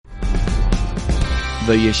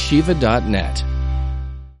theyeshiva.net.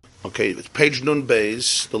 Okay, it's page Nun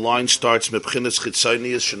Beis. The line starts Mebchinas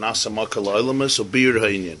Chitzonius Shenasa Makal Olamas or Bir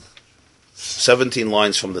Ha'inyan. 17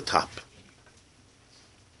 lines from the top.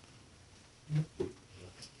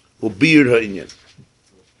 Ubir Ha'inyan.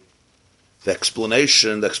 The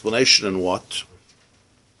explanation in what?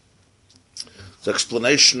 The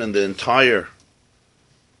explanation in the entire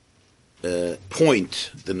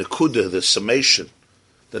point, the Nekuda, the summation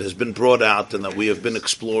that has been brought out and that we have been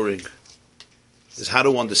exploring is how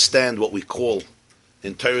to understand what we call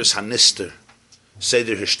in Teres Hanister,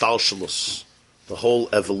 Seder Hishtalshalus, the whole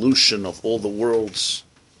evolution of all the worlds,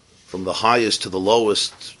 from the highest to the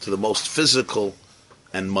lowest, to the most physical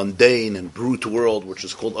and mundane and brute world, which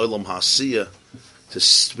is called Olam Hasiya,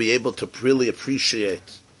 to be able to really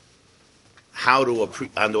appreciate how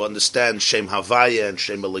to understand Shem Havaya and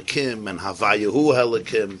Shem Elikim and Havayahu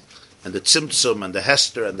Helikim and the Tzimtzum and the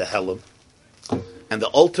Hester and the Helam. And the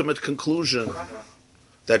ultimate conclusion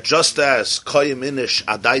that just as Koyim Inish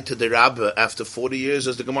Adaita de Rabbe, after 40 years,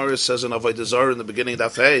 as the Gemara says in Avodah Zarah in the beginning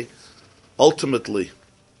of Daf, ultimately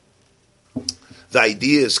the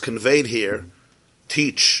ideas conveyed here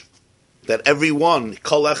teach that everyone,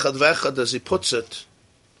 Kol Echad Vechad, as he puts it,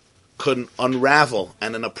 can unravel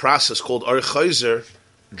and in a process called Ar Chayzer,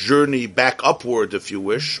 journey back upward, if you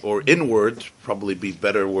wish, or inward, probably be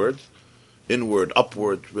better word, inward,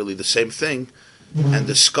 upward, really the same thing, and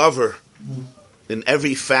discover in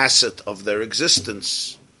every facet of their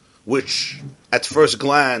existence, which at first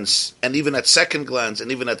glance, and even at second glance,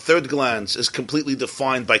 and even at third glance, is completely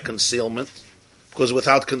defined by concealment, because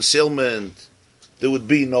without concealment, there would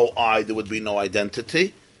be no I, there would be no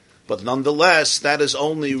identity, but nonetheless, that is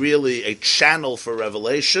only really a channel for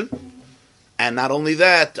revelation, and not only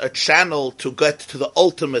that, a channel to get to the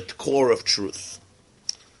ultimate core of truth.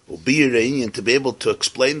 To be able to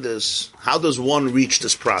explain this, how does one reach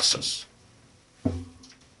this process?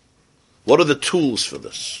 What are the tools for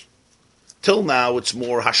this? Till now, it's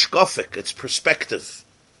more hashkafic, it's perspective,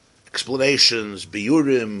 explanations,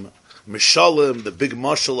 biurim, mishalim, the big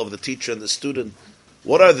mashal of the teacher and the student.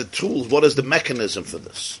 What are the tools? What is the mechanism for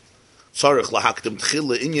this? So we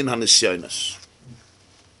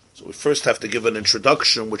first have to give an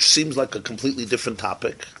introduction, which seems like a completely different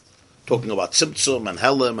topic, talking about Tzimtzum and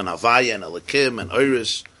Helim and Havaya and Elikim and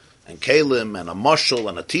Oiris and Kalim and a mashal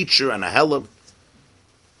and a teacher and a Helim,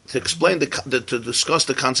 to explain to discuss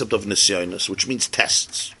the concept of Nisyonis, which means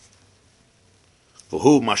tests.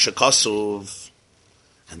 V'hu mashakasuv,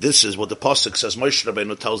 and this is what the pasuk says. Moshe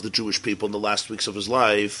Rabbeinu tells the Jewish people in the last weeks of his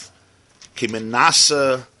life, Ki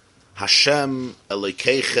menasa Hashem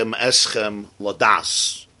Elokeichem eschem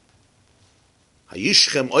ladas.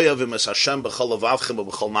 Hayishchem oyavim es Hashem b'chol avavchem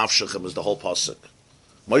u'b'chol nafshechem is the whole pasuk.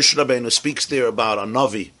 Moshe Rabbeinu speaks there about a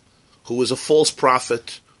Navi who is a false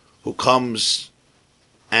prophet who comes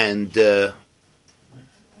and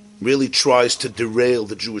really tries to derail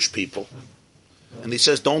the Jewish people. And he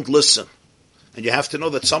says, don't listen. And you have to know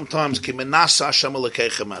that sometimes Ki menasa Hashem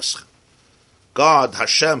Elokeichem eschem. God,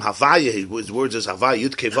 Hashem, Havaya, his words is Havaya,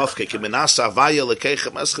 Yud Kevavke, Ki menasa Havaya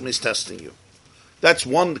Elokeichem eschem, is testing you. That's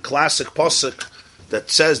one classic pasuk that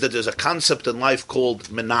says that there's a concept in life called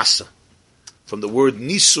menasa, from the word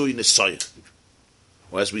nisui nisaya.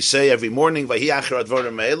 Or as we say every morning, Vahi acher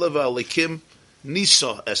advarim me'elav Elikim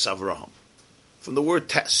nisa es Avraham, from the word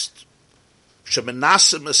test.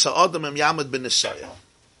 Shemenasa mesa'adam em yamad ben nisaya.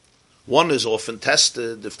 One is often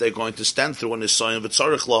tested if they're going to stand through an nisayim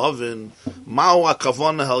v'tzarich lahavin ma'u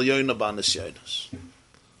hakavana halyoyna ba'nisyonos.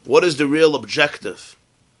 What is the real objective?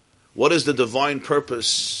 What is the divine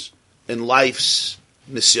purpose in life's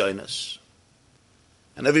nisyonos?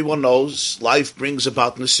 And everyone knows life brings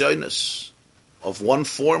about nisyonos of one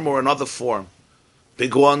form or another form.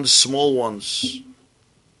 Big ones, small ones.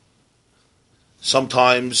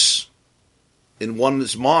 Sometimes in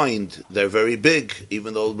one's mind they're very big,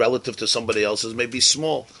 even though relative to somebody else's may be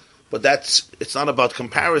small. But it's not about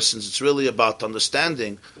comparisons, it's really about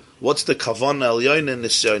understanding what's the kavanah elyoin in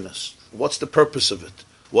nisyonos. What's the purpose of it?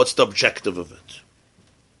 What's the objective of it?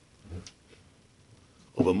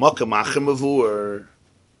 In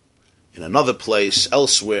another place,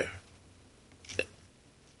 elsewhere,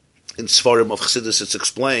 in Sfarim of Chassidus, it's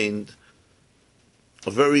explained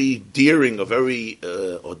a very daring, a very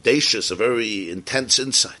audacious, a very intense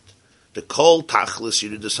insight. The kol tachlis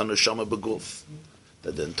yiridus haneshama beguf,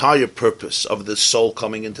 that the entire purpose of the soul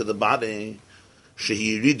coming into the body,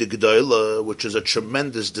 shehi yirida gedola, which is a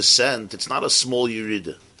tremendous descent. It's not a small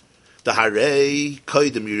yirida. The harei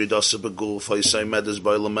koidem yiridasa beguf haysay medes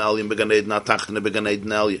ba'olam elyon began eden atachne began eden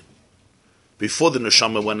elyon. Before the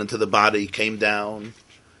neshama went into the body, came down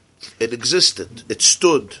It existed. It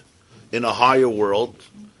stood in a higher world.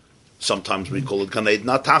 Sometimes we call it Gan Eden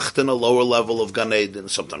HaTachton, a lower level of Gan Eden.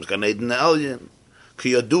 Sometimes Gan Eden Elyon.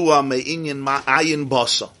 Ki yadua me'inyan ma'ayin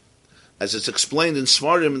basa. As it's explained in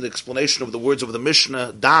Svarim, in the explanation of the words of the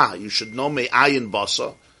Mishnah, da, you should know me'ayin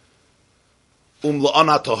basa.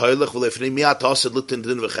 La'ana tohoylech v'lefnei mi'at hasid litin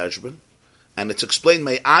din v'cheshben. And it's explained,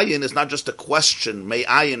 me'ayin is not just a question,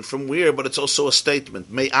 me'ayin from where, but it's also a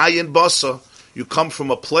statement. Me'ayin basa, you come from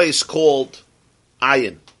a place called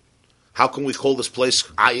ayin. How can we call this place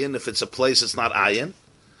ayin if it's a place it's not ayin?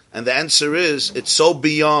 And the answer is, it's so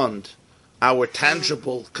beyond our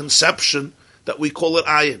tangible conception that we call it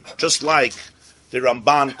ayin. Just like the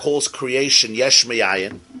Ramban calls creation yesh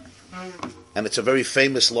me'ayin, and it's a very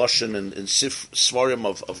famous lashon in Svarim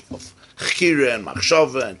of Chira and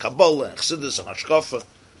Machshava and Kabbalah and Chassidus and Hashkafa,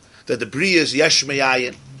 that the Bria is yesh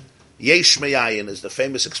me'ayin. Yesh me'ayin is the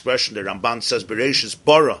famous expression the Ramban says, Bereshis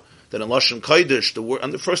bara, that in Lashon Kodesh, the word,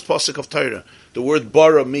 and the first pasuk of Torah, the word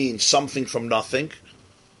bara means something from nothing,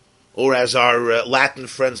 or as our Latin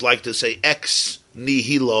friends like to say, ex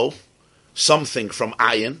nihilo, something from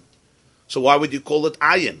ayin. So why would you call it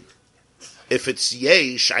ayin? If it's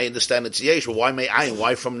yesh, I understand it's yesh, but why may ayin?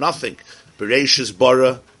 Why from nothing? Bereshis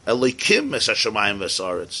bara elikim es hashamayim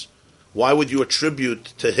v'saretz. Why would you attribute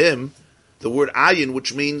to him the word ayin,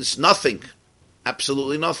 which means nothing?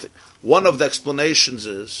 Absolutely nothing. One of the explanations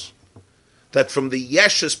is that from the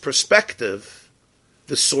Yesh's perspective,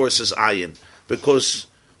 the source is ayin, because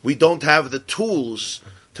we don't have the tools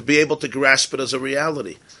to be able to grasp it as a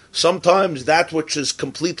reality. Sometimes that which is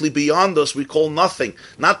completely beyond us we call nothing,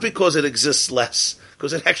 not because it exists less,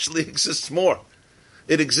 because it actually exists more.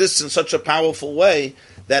 It exists in such a powerful way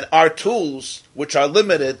that our tools, which are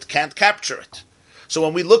limited, can't capture it. So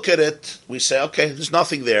when we look at it, we say, okay, there's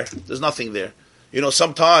nothing there. There's nothing there. You know,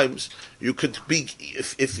 sometimes you could be,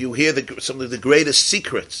 if you hear some of the greatest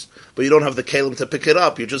secrets, but you don't have the kelim to pick it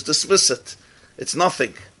up, you just dismiss it. It's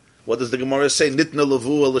nothing. What does the Gemara say? Nitna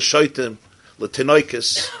levu l'shaitim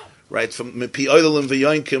l'tinoikis, right? From mipi oilim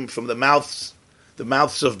v'yoinkim, from the mouths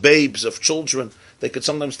of babes, of children. They could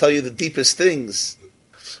sometimes tell you the deepest things,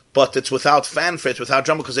 but it's without fanfare, it's without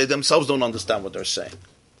drama, because they themselves don't understand what they're saying.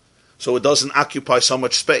 So it doesn't occupy so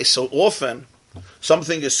much space. So often,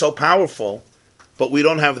 something is so powerful, but we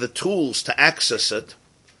don't have the tools to access it.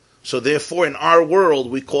 So therefore, in our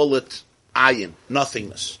world, we call it ayin,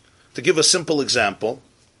 nothingness. To give a simple example,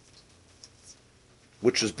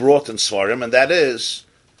 which is brought in Svarim, and that is,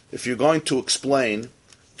 if you're going to explain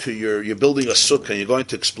to you're building a sukkah, and you're going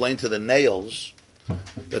to explain to the nails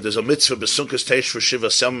that there's a mitzvah b'sukkahs teish for shiva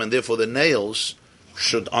sem, and therefore the nails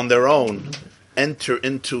should, on their own, enter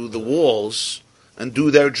into the walls and do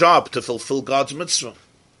their job to fulfill God's mitzvah.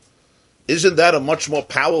 Isn't that a much more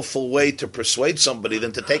powerful way to persuade somebody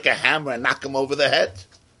than to take a hammer and knock him over the head?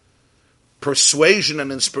 Persuasion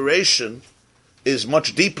and inspiration is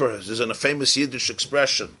much deeper. There's a famous Yiddish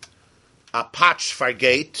expression, a patch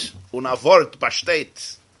vergeht und a Wort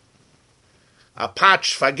besteht. A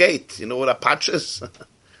patch vergeht. You know what a patch is?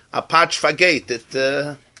 A patch vergeht.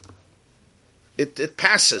 It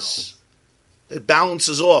passes. It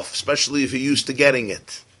balances off, especially if you're used to getting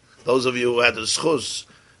it. Those of you who had the schuz.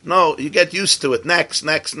 No, you get used to it. Next.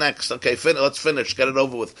 Okay, let's finish. Get it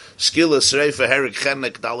over with. Skillas, Reifa, Herik,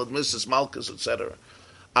 Chenek, Dalet, Mrs. Malkus, etc.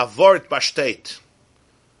 A Wort besteht.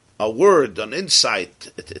 A word, an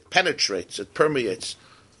insight, it penetrates, it permeates.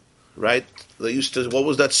 Right? They used to, what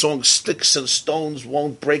was that song? Sticks and stones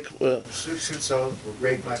won't break. Sticks and stones will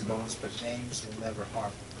break my bones, but names will never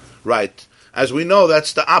harm me. Right. As we know,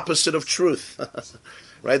 that's the opposite of truth.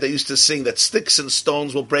 Right? They used to sing that sticks and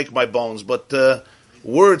stones will break my bones, but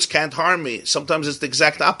words can't harm me. Sometimes it's the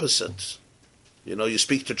exact opposite. You know, you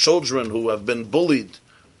speak to children who have been bullied.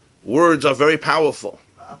 Words are very powerful.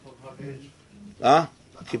 Huh?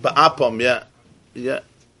 Kiba apam, yeah.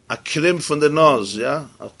 A krim von der nose, yeah?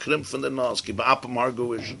 A krim von der nose. Kiba apam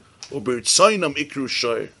hargoish. Ubertsoinam ikru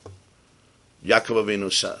shoy. Yaakov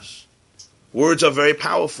Avinu says. Words are very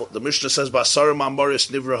powerful. The Mishnah says, Basar Mamaris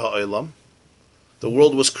Nivra Ha'olam. The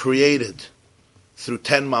world was created through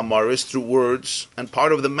 10 Mamaris, through words, and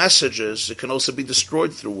part of the messages, it can also be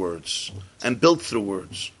destroyed through words, and built through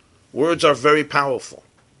words. Words are very powerful.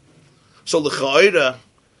 So l'cha'ira,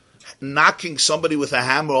 knocking somebody with a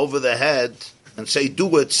hammer over the head and say,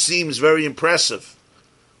 do it, seems very impressive.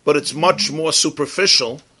 But it's much more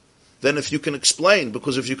superficial than if you can explain,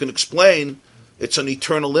 because if you can explain, it's an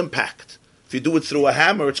eternal impact. If you do it through a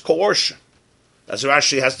hammer, it's coercion. As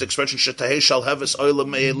Rashi has the expression, Shetahei shal heves oila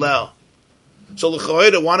me'eleh. So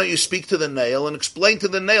l'cha'ira, why don't you speak to the nail and explain to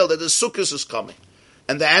the nail that the sukkah is coming?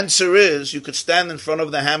 And the answer is, you could stand in front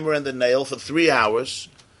of the hammer and the nail for 3 hours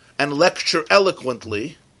and lecture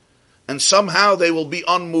eloquently, and somehow they will be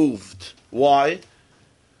unmoved. Why?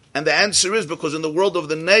 And the answer is because in the world of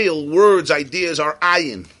the nail, words, ideas are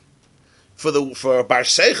ayin. For a bar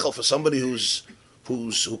seichel, for somebody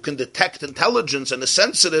who can detect intelligence and is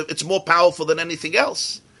sensitive, it's more powerful than anything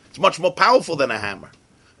else. It's much more powerful than a hammer.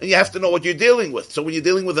 And you have to know what you're dealing with. So when you're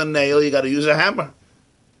dealing with a nail, you got to use a hammer.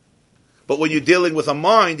 But when you're dealing with a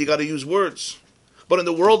mind, you got to use words. But in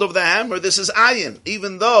the world of the hammer, this is ayin,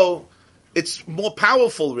 even though it's more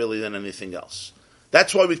powerful really than anything else.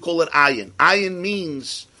 That's why we call it ayin. Ayin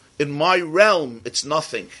means, in my realm, it's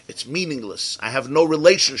nothing. It's meaningless. I have no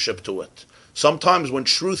relationship to it. Sometimes when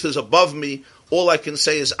truth is above me, all I can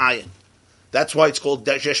say is ayin. That's why it's called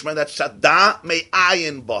deshman. That's da me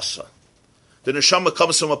ayin basa. The neshama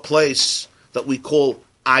comes from a place that we call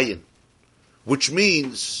ayin, which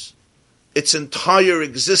means its entire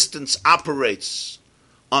existence operates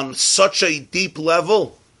on such a deep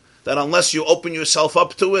level that unless you open yourself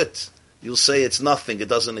up to it, you'll say it's nothing, it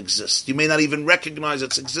doesn't exist. You may not even recognize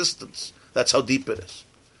its existence. That's how deep it is.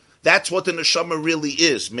 That's what the neshama really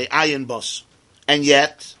is, me'ayin bas. And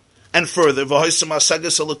yet, and further,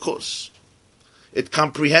 it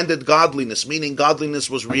comprehended godliness, meaning godliness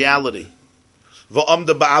was reality.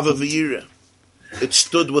 It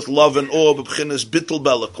stood with love and awe,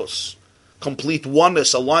 complete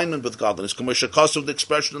oneness, alignment with godliness. The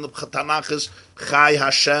expression in the Tanakh is Chai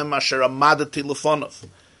Hashem Asher Amadati Lefonav.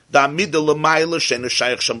 The Amida Lemaila Shein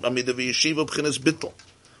Shayach Shem Amida V'Yeshiva B'chinas Bittel.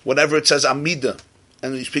 Whenever it says Amida,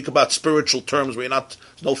 and we speak about spiritual terms where there's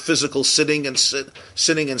no physical sitting and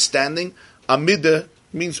standing, Amida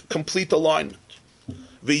means complete alignment.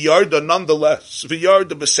 V'yarda nonetheless,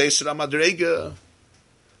 V'yarda B'Seisra Madrega.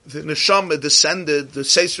 The Neshama descended, the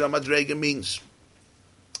Seisra Madrega means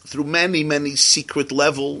through many, many secret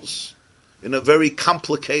levels, in a very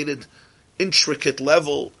complicated, intricate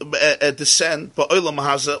level, descend,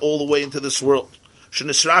 all the way into this world. Here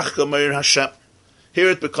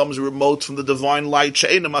it becomes remote from the divine light.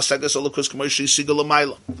 There's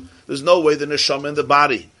no way the neshama in the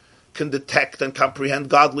body can detect and comprehend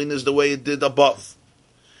godliness the way it did above.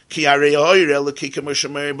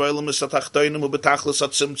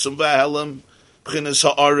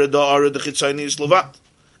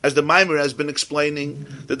 As the Maimer has been explaining,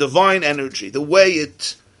 the divine energy, the way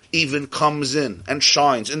it even comes in and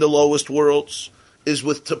shines in the lowest worlds, is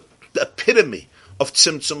with the epitome of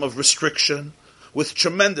tzimtzum, of restriction, with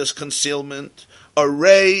tremendous concealment, a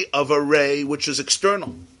ray which is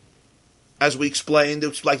external. As we explained,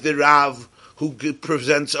 it's like the Rav who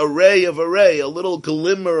presents a ray of a ray, a little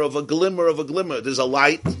glimmer of a glimmer of a glimmer. There's a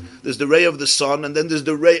light, there's the ray of the sun, and then there's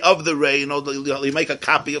the ray of the ray. You make a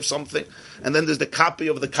copy of something, and then there's the copy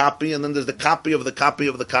of the copy, and then there's the copy of the copy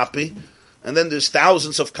of the copy, and then there's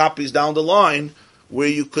thousands of copies down the line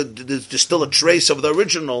where there's still a trace of the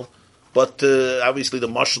original, but obviously the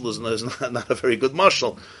mashal is not a very good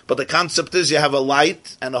mashal. But the concept is you have a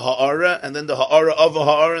light and a ha'ara, and then the ha'ara of a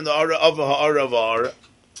ha'ara, and the ha'ara of a ha'ara of a ha'ara.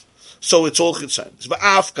 So it's all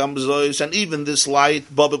chitzon. And even this light,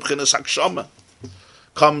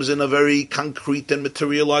 comes in a very concrete and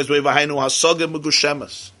materialized way. In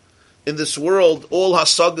this world, all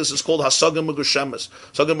hasagas is called hasaga megushemes.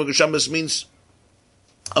 Hasaga megushemes means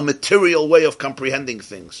a material way of comprehending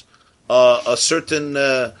things, a certain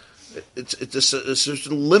it's a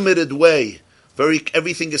certain limited way.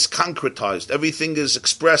 Everything is concretized. Everything is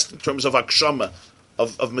expressed in terms of akshama,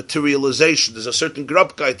 of materialization. There's a certain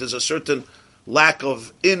grabkeit, there's a certain lack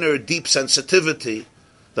of inner deep sensitivity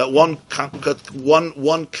that one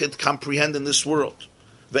could comprehend in this world.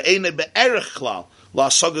 You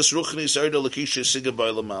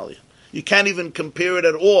can't even compare it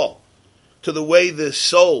at all to the way the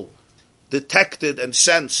soul detected and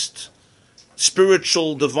sensed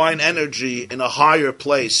spiritual divine energy in a higher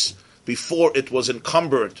place before it was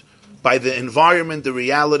encumbered by the environment, the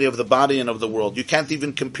reality of the body and of the world. You can't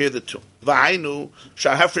even compare the two.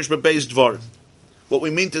 What we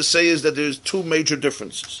mean to say is that there's two major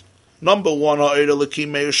differences. Number one,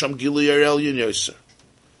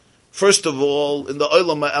 first of all, in the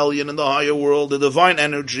Olam Ha'elyon, in the higher world, the divine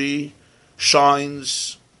energy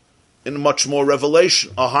shines in much more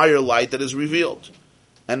revelation, a higher light that is revealed.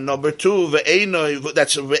 And number two,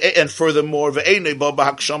 and furthermore,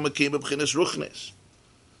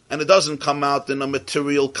 and it doesn't come out in a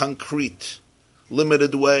material, concrete,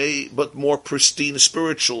 limited way, but more pristine,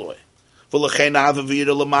 spiritual way. Therefore,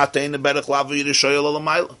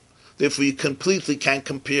 you completely can't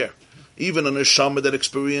compare even a neshama that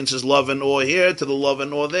experiences love and awe here to the love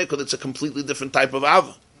and awe there, because it's a completely different type of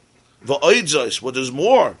ava. Va'oidzos, what is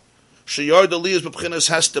more, sheyard aliyas b'pchinas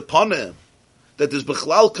hestepanim, that there's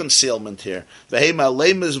bichlal concealment here. V'hei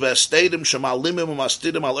ma'alemes v'estadim shemalimim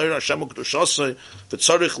u'mastidim al eir Hashem u'kedushosai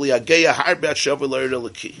v'tzarich li'ageya harbe at l'eir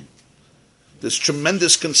eliki. There's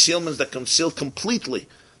tremendous concealments that conceal completely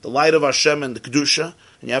the light of Hashem and the kedusha,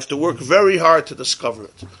 and you have to work very hard to discover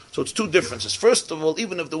it. So it's two differences. First of all,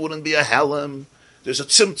 even if there wouldn't be a helam, there's a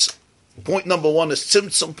tzimtzum. Point number one is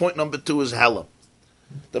tzimtzum. Point number two is helam.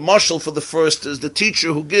 The mashal for the first is the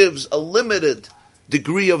teacher who gives a limited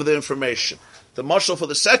degree of the information. The mashal for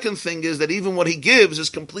the second thing is that even what he gives is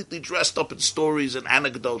completely dressed up in stories and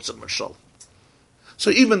anecdotes and mashal. So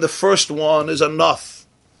even the first one is enough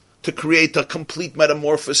to create a complete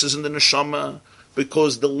metamorphosis in the neshama,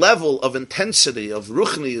 because the level of intensity of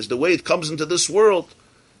ruchni is the way it comes into this world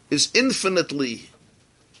is infinitely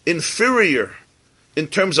inferior in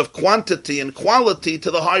terms of quantity and quality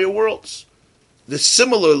to the higher worlds. This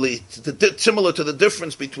similar to the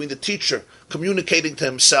difference between the teacher communicating to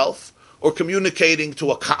himself, or communicating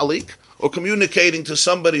to a colleague, or communicating to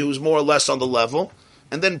somebody who's more or less on the level,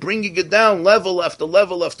 and then bringing it down level after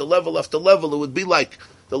level after level after level. It would be like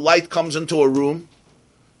the light comes into a room,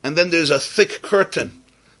 and then there's a thick curtain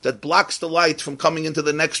that blocks the light from coming into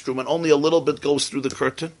the next room, and only a little bit goes through the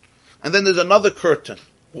curtain. And then there's another curtain,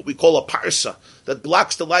 what we call a parsa, that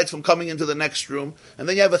blocks the light from coming into the next room. And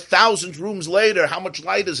then you have 1,000 rooms later. How much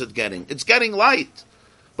light is it getting? It's getting light,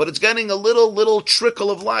 but it's getting a little trickle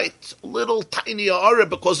of light, a little tiny aura,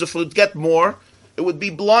 because if it would get more, it would be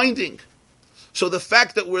blinding. So the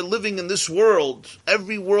fact that we're living in this world,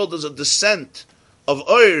 every world is a descent of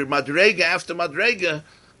oir, madrega after madrega,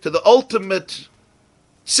 to the ultimate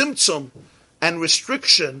symptom and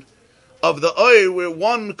restriction of the oir, where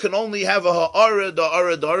one can only have a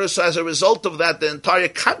ha'ara. So as a result of that, the entire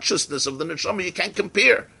consciousness of the neshama, you can't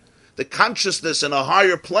compare. The consciousness in a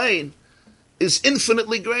higher plane is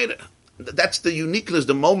infinitely greater. That's the uniqueness.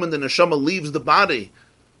 The moment the neshama leaves the body,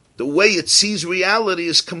 the way it sees reality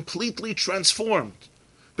is completely transformed,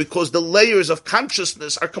 because the layers of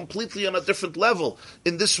consciousness are completely on a different level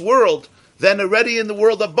in this world than already in the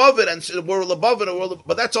world above it, and the world above it,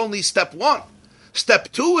 but that's only step one.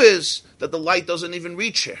 Step two is that the light doesn't even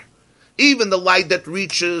reach here. Even the light that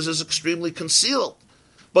reaches is extremely concealed.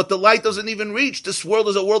 But the light doesn't even reach. This world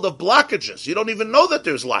is a world of blockages. You don't even know that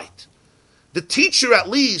there's light. The teacher at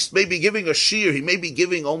least may be giving a shiur. He may be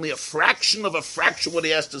giving only a fraction of what he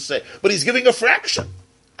has to say. But he's giving a fraction.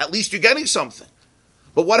 At least you're getting something.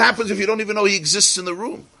 But what happens if you don't even know he exists in the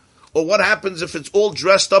room? Or what happens if it's all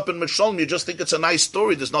dressed up in Mishalm, you just think it's a nice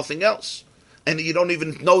story, there's nothing else. And you don't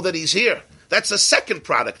even know that he's here. That's a second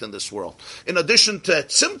product in this world. In addition to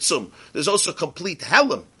tzimtzum, there's also complete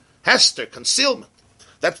helam, hester, concealment.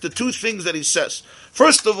 That's the two things that he says.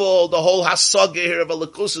 First of all, the whole hasaga here of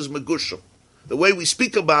Elikus is megushim. The way we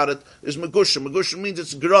speak about it is megushim. Megushim means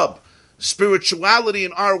it's grub. Spirituality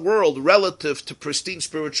in our world, relative to pristine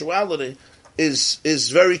spirituality, is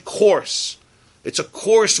very coarse. It's a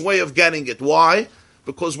coarse way of getting it. Why?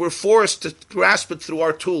 Because we're forced to grasp it through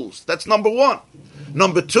our tools. That's number one.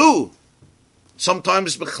 Number two,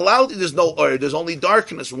 sometimes there's no oil, there's only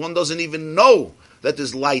darkness. One doesn't even know that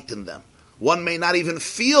there's light in them. One may not even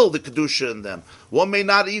feel the Kedusha in them. One may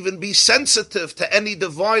not even be sensitive to any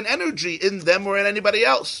divine energy in them or in anybody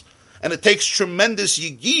else. And it takes tremendous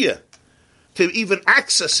yigiyah to even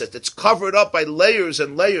access it. It's covered up by layers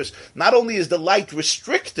and layers. Not only is the light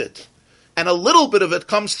restricted, and a little bit of it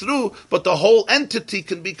comes through, but the whole entity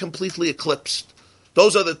can be completely eclipsed.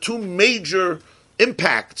 Those are the two major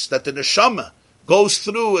impacts that the neshama goes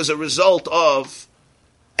through as a result of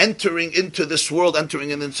entering into this world, entering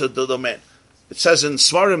into the domain. It says in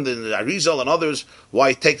Svarim, in the Arizal and others,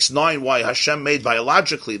 why Hashem made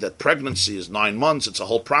biologically that pregnancy is 9 months, it's a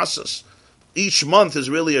whole process. Each month is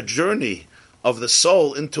really a journey of the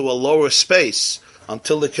soul into a lower space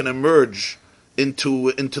until it can emerge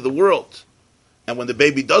into the world. And when the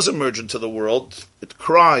baby does emerge into the world, it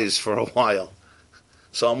cries for a while.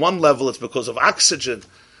 So on one level it's because of oxygen,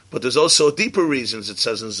 but there's also deeper reasons, it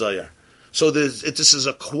says in Zohar. So this is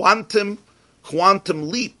a quantum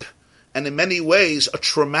leap, and in many ways a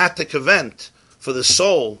traumatic event for the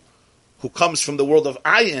soul who comes from the world of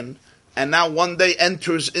ayin and now one day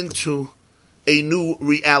enters into a new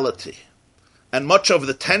reality. And much of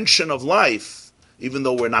the tension of life, even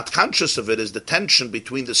though we're not conscious of it, is the tension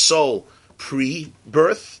between the soul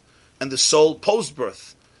pre-birth and the soul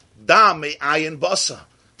post-birth. Da me ayin basa,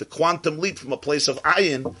 the quantum leap from a place of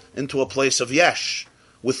ayin into a place of yesh,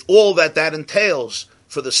 with all that entails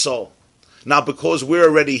for the soul. Now, because we're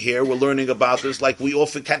already here, we're learning about this, like we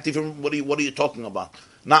often can't even, what are you talking about?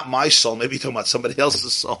 Not my soul, maybe you're talking about somebody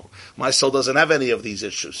else's soul. My soul doesn't have any of these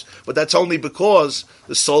issues. But that's only because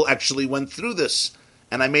the soul actually went through this,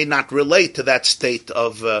 and I may not relate to that state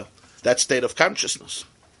of consciousness.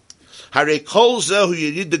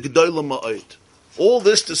 All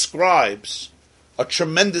this describes a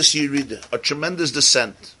tremendous yirida, a tremendous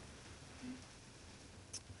descent.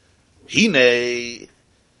 Hine,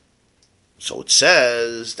 so it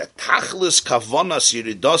says that tachlis kavanas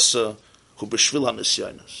yiridasa hu b'shvil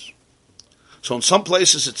hanisyonos. So in some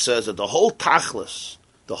places it says that the whole tachlis,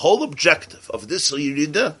 the whole objective of this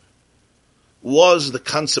yirida was the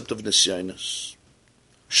concept of nisyonos.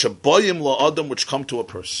 Shaboyim la'adam, which come to a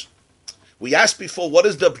person. We asked before, what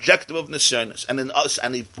is the objective of nisyonos? And in us,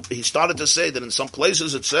 and he started to say that in some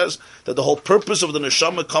places it says that the whole purpose of the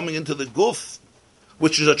neshama coming into the guf,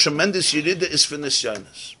 which is a tremendous yirida, is for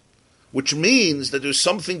nisyonos. Which means that there's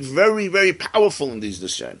something very, very powerful in these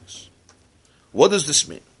nisyonos. What does this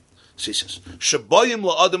mean? So he says, Shaboyim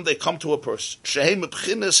la'adam, they come to a person. Shehem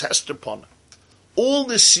b'chinas hester pona. All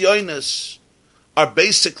nisyonos are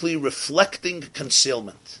basically reflecting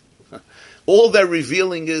concealment. All they're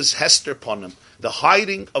revealing is hester ponim, the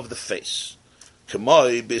hiding of the face.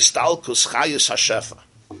 K'moi b'istalkus chayis hashefa.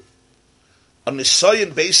 A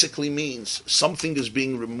nisayon basically means something is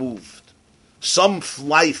being removed. Some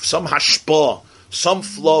life, some hashpah, some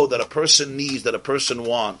flow that a person needs, that a person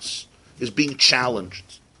wants, is being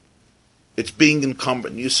challenged. It's being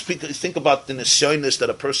encumbered. You think about the nisayonos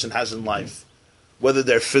that a person has in life, whether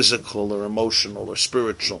they're physical or emotional or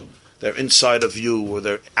spiritual. They're inside of you or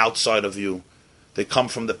they're outside of you. They come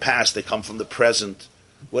from the past, they come from the present.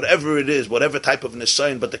 Whatever it is, whatever type of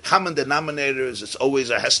nisayon, but the common denominator is it's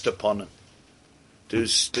always a hester ponim.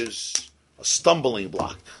 There's a stumbling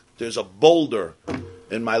block. There's a boulder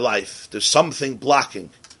in my life. There's something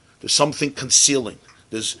blocking. There's something concealing.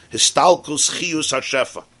 There's histalkus chiyus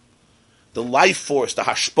hashefa. The life force, the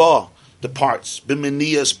hashpah, departs.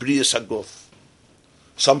 B'miniyas briyas haguf.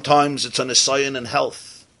 Sometimes it's a nisayon in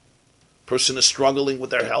health. Person is struggling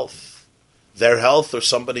with their health or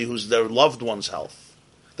somebody who's their loved one's health.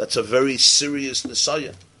 That's a very serious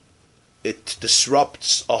nisayon. It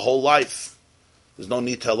disrupts a whole life. There's no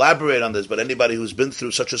need to elaborate on this, but anybody who's been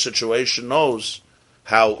through such a situation knows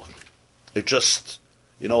how it just,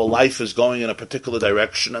 life is going in a particular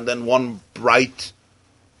direction, and then one bright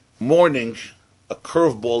morning, a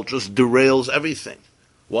curveball just derails everything.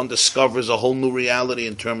 One discovers a whole new reality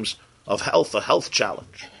in terms of health, a health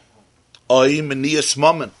challenge. On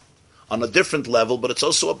a different level, but it's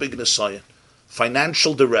also a big nisayon.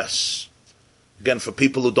 Financial duress. Again, for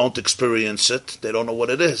people who don't experience it, they don't know what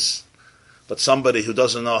it is. But somebody who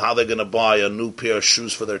doesn't know how they're going to buy a new pair of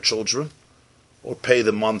shoes for their children, or pay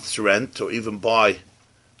the month's rent, or even buy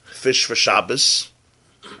fish for Shabbos,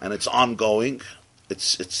 and it's ongoing,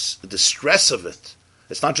 it's the stress of it.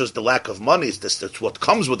 It's not just the lack of money, it's what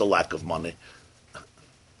comes with the lack of money.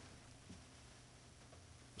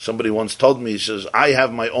 Somebody once told me, he says, I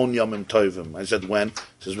have my own Yomim Tovim. I said, when? He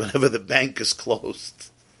says, whenever the bank is closed.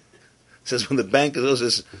 He says, when the bank is closed,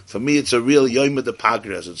 says, for me it's a real Yom de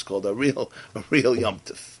Pagras, it's called, a real Yom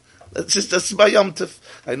Tif. That's my Yom Tif.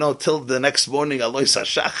 I know till the next morning, Alois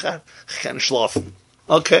HaShachar, can schlafen.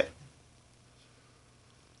 Okay.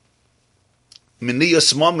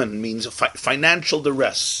 Miniyas Mammon means financial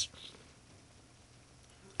duress.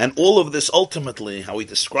 And all of this ultimately, how he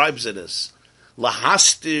describes it is,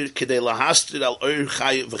 lahastir kidei lahastir al oir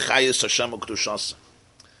v'chayis Hashem u'kedushasa.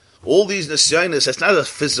 All these nisyonos, it's not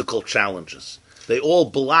just physical challenges. They all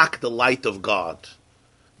block the light of God.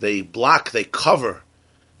 They cover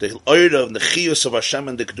the oir of the chiyus of Hashem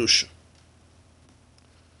and the kedusha.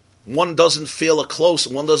 One doesn't feel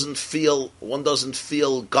one doesn't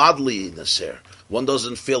feel godliness here. One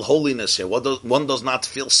doesn't feel holiness here. One does not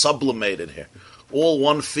feel sublimated here. All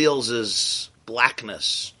one feels is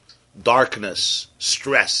blackness, darkness,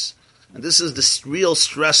 stress. And this is the real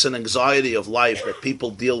stress and anxiety of life that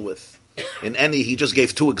people deal with. He just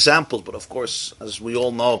gave two examples, but of course, as we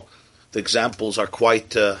all know, the examples are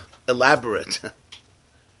quite elaborate.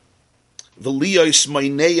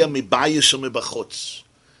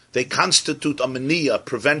 They constitute a meniya,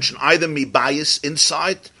 prevention, either mibayis,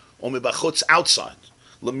 inside, or mibachutz, outside.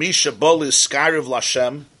 L'misha bol is skariv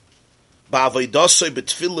l'Hashem, ba'avoidosoi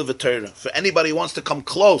b'tfilah v'torah. For anybody who wants to come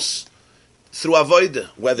close through avodah,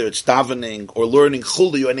 whether it's davening or learning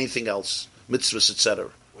chuli or anything else, mitzvahs,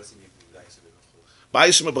 etc.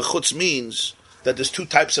 Bayis mibachutz means that there's two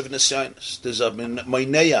types of nisyonos. There's a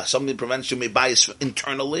moineya, something that prevents you mibayis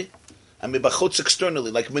internally, and mibachutz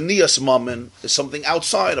externally, like meniyas mammon is something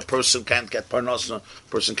outside. A person can't get parnasa, a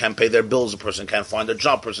person can't pay their bills, a person can't find a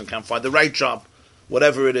job, a person can't find the right job.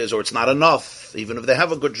 whatever it is, or it's not enough, even if they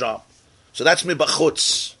have a good job. So that's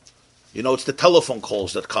mibachutz. It's the telephone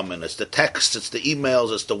calls that come in, it's the texts, it's the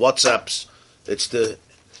emails, it's the WhatsApps, it's the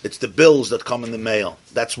bills that come in the mail.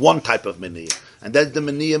 That's one type of maniyah. And then the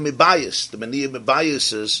maniyah mibayis. The maniyah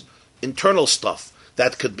mibayis is internal stuff.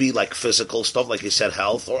 That could be like physical stuff, like you said,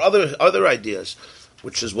 health, or other ideas,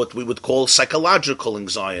 which is what we would call psychological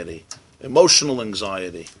anxiety, emotional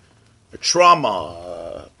anxiety,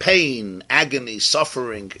 trauma, pain, agony,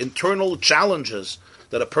 suffering, internal challenges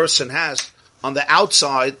that a person has. On the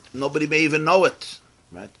outside, nobody may even know it.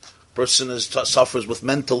 Right? Person suffers with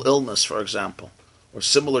mental illness, for example, or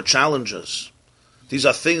similar challenges. These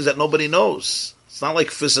are things that nobody knows. It's not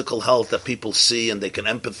like physical health that people see and they can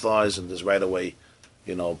empathize and there's right away,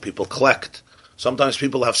 people collect. Sometimes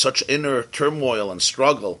people have such inner turmoil and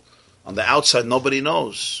struggle. On the outside, nobody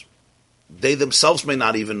knows. They themselves may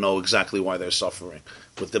not even know exactly why they're suffering,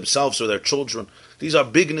 with themselves or their children. These are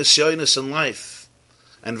big nisyonos in life.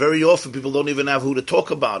 And very often people don't even have who to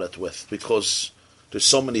talk about it with because there's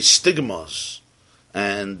so many stigmas.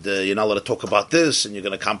 And you're not allowed to talk about this, and you're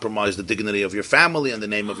going to compromise the dignity of your family and the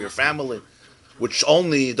name of your family, which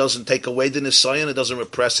only doesn't take away the nisayon, it doesn't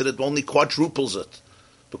repress it, it only quadruples it.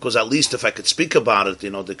 Because at least if I could speak about it,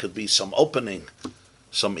 there could be some opening,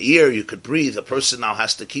 some ear you could breathe. A person now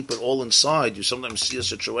has to keep it all inside. You sometimes see a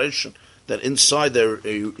situation that inside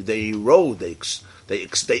they erode, they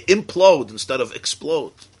implode instead of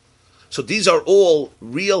explode. So these are all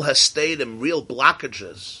real hastedim, real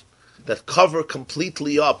blockages that cover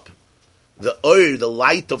completely up the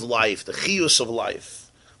light of life, the chiyus of life.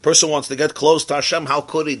 Person wants to get close to Hashem, how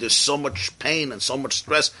could he? There's so much pain and so much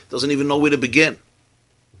stress, doesn't even know where to begin.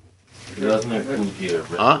 It doesn't include here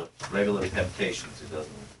regular temptations. It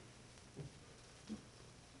doesn't.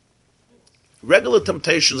 Regular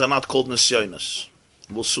temptations are not called nisyonos.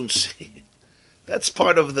 We'll soon see. That's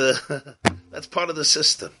part of the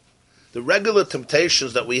system. The regular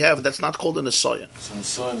temptations that we have, that's not called a nisayon. So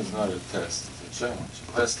nisayon is not a test; it's a challenge.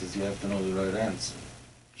 The test is you have to know the right answer.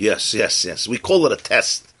 Yes. We call it a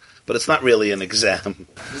test, but it's not really an exam.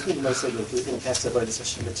 Yeah.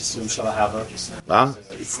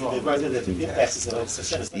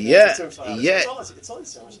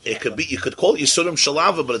 It could be. You could call it Yisurim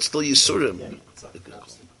Shalava, but it's still Yisurim.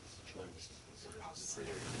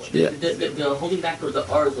 Yeah. The holding back of the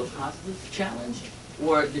R is a positive challenge,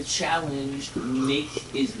 or the challenge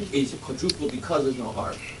is quadruple because there's no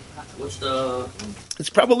R. What's the? It's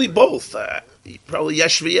probably both. Probably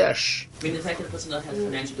yesh v'yesh. I mean, the fact that the person that has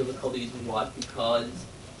financial difficulties, what? Because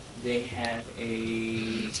they have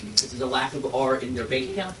there's a lack of R in their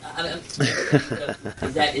bank account.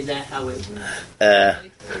 Is that how it?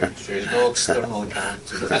 There's no external account.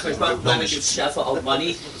 It's not like it's shefa of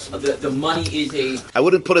money. The money is a. I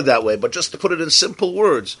wouldn't put it that way, but just to put it in simple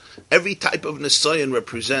words, every type of nisayon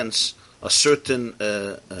represents a certain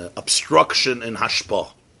obstruction in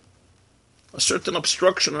hashpah. A certain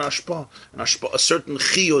obstruction in hashpah, a certain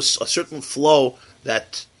chiyus, a certain flow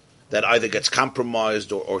that either gets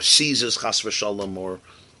compromised or seizes chas v'shalom,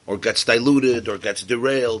 or gets diluted or gets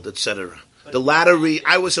derailed, etc. The lottery,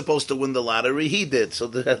 I was supposed to win the lottery, he did,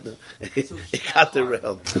 so it got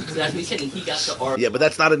derailed. So that's what he's saying. He got the R. Yeah, but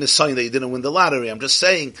that's not a nisayon that he didn't win the lottery. I'm just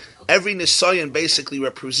saying every nisayon basically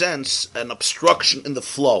represents an obstruction in the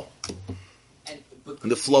flow, in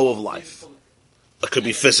the flow of life. It could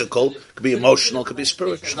be physical, it could be emotional, it could be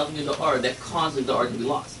spiritual. There's nothing in the R that causes the R to be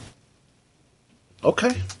lost.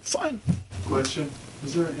 Okay, fine. Question: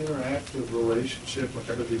 is there an interactive relationship,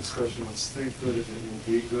 whatever the expression was, think good if it will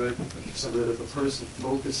be good, so that if a person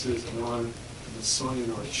focuses on the sign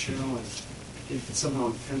or a challenge, he can somehow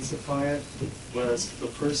intensify it, whereas if a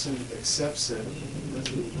person accepts it,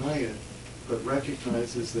 doesn't deny it, but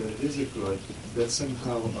recognizes that it is a good, that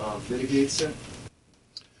somehow mitigates it?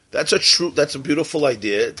 That's a beautiful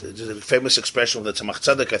idea. There's a famous expression of the Tzemach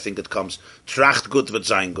Tzedek, I think it comes, tracht gut wird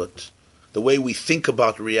sein gut. The way we think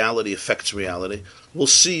about reality affects reality. We'll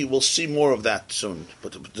see more of that soon.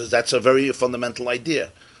 But that's a very fundamental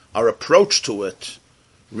idea. Our approach to it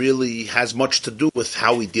really has much to do with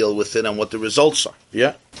how we deal with it and what the results are.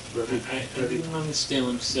 Yeah? I didn't understand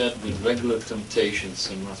what he said with regular temptations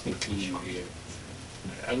and nothing to you here.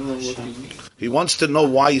 I don't know what you mean. He wants to know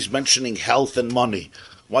why he's mentioning health and money.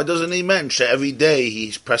 Why doesn't he mention every day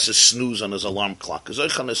he presses snooze on his alarm clock? So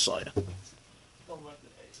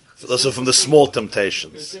those are from the small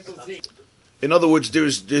temptations. In other words,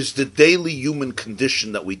 there's the daily human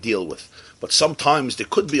condition that we deal with. But sometimes there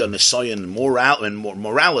could be a nisayon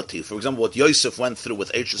morality. For example, what Yosef went through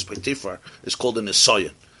with Eishes Potifar is called a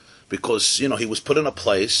nisayon. Because, he was put in a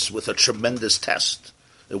place with a tremendous test.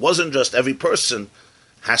 It wasn't just every person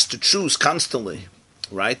has to choose constantly,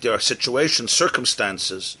 right? There are situations,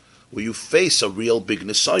 circumstances where you face a real big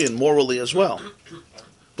nisayon morally as well.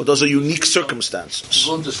 But those are unique circumstances.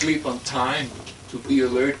 Going to sleep on time, to be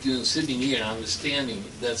alert and sitting here and understanding,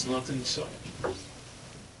 that's not an insight.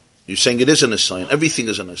 You're saying it is a nisayon. Everything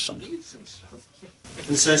is a nisayon.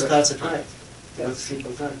 And so starts at night. Yes, Rebbe,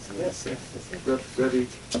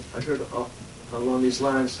 I heard along these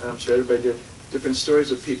lines, I'm sure everybody did, different stories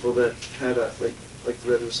of people that had like the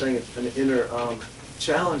Rebbe was saying, an inner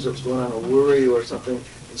challenge that was going on, a worry or something,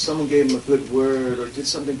 and someone gave them a good word or did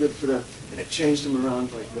something good for them, and it changed them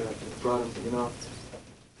around like that. It brought them,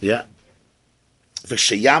 Yeah.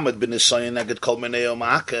 V'sheyamad b'nisayon neged kol minei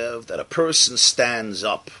ma'akev, that a person stands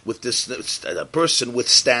up with this, a person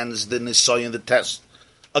withstands the nisayon, the test,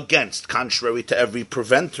 against, contrary to every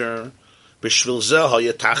preventer. B'shvil zeh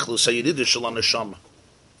hayatachlus hayedidah shel haneshama.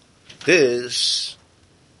 This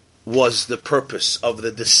was the purpose of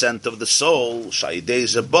the descent of the soul. Sha'idei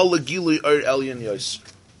zebal legilui or elyon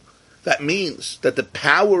yosef. That means that the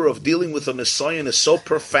power of dealing with a nisayon is so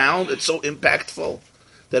profound, it's so impactful,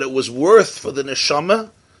 that it was worth for the neshama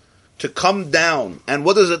to come down. And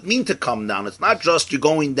what does it mean to come down? It's not just you're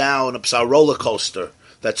going down a roller coaster.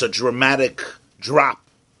 That's a dramatic drop.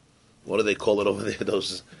 What do they call it over there?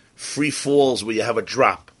 Those free falls where you have a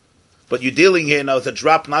drop. But you're dealing here now with a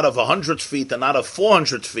drop not of 100 feet and not of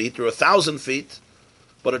 400 feet or 1,000 feet,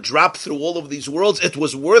 but a drop through all of these worlds. It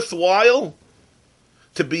was worthwhile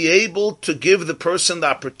to be able to give the person the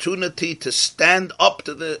opportunity to stand up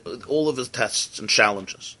to all of his tests and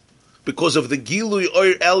challenges. Because of the Gilui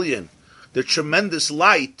Oir Elyon, the tremendous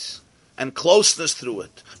light and closeness through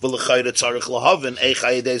it. But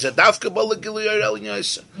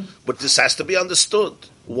this has to be understood.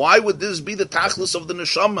 Why would this be the tachlis of the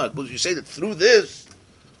neshama? Because you say that through this,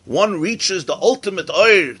 one reaches the ultimate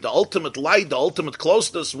oir, the ultimate light, the ultimate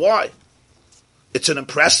closeness. Why? It's an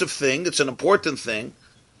impressive thing, it's an important thing.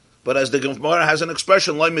 But as the Gemara has an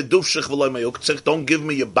expression, don't give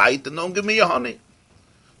me your bite and don't give me your honey.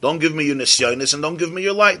 Don't give me your nisyonis and don't give me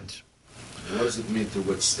your light. What does it mean to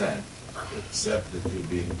withstand? Accept that you're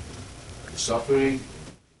being suffering?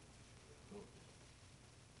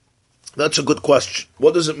 That's a good question.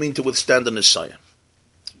 What does it mean to withstand the nisayon?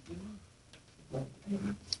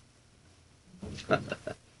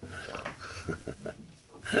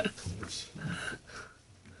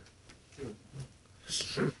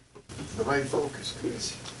 The right focus,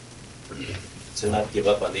 please. To not give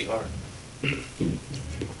up on the art.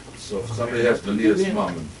 So if somebody has Believ's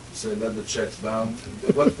mom, say let the checks down,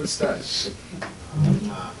 what's the stand?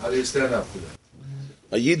 How do you stand up to that?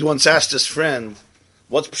 A Yid once asked his friend,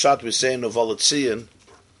 what's Pshat we say in Novolotzian?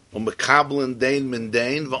 Umekablin dain min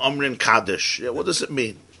dain v'omrin kaddish. Yeah, what does it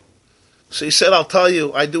mean? So he said, I'll tell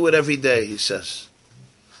you, I do it every day, he says.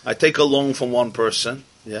 I take a loan from one person,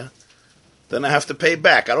 yeah. Then I have to pay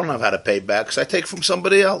back. I don't know how to pay back, because I take from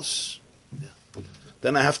somebody else. Yeah.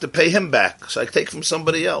 Then I have to pay him back, so I take from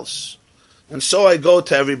somebody else. And so I go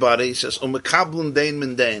to everybody, he says, Umekablin dain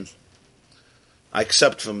min dain. I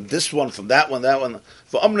accept from this one, from that one, that one.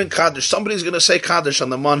 For Amrin Kaddish, somebody's going to say Kaddish on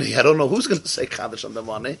the money. I don't know who's going to say Kaddish on the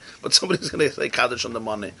money, but somebody's going to say Kaddish on the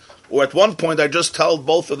money. Or at one point, I just tell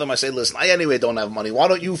both of them, I say, listen, I anyway don't have money. Why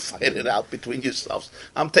don't you fight it out between yourselves?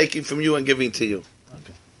 I'm taking from you and giving to you.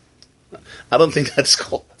 Okay. I don't think that's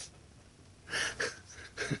called.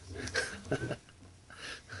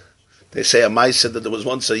 They say a Mai said that there was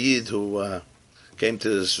once a Yid who came to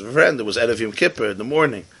his friend. It was Erev Yom Kippur in the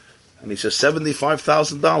morning. And he says,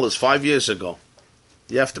 $75,000 5 years ago.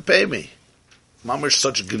 You have to pay me. Mamash,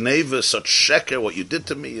 such gneva, such sheker, what you did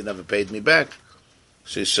to me, you never paid me back.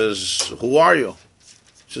 So he says, who are you?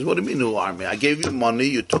 He says, what do you mean, who are me? I gave you money,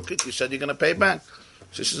 you took it, you said you're going to pay back.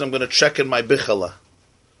 So he says, I'm going to check in my bichala.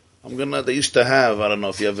 They used to have, I don't know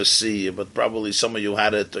if you ever see, but probably some of you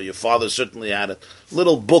had it, or your father certainly had it,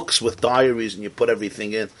 little books with diaries, and you put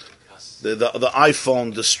everything in. The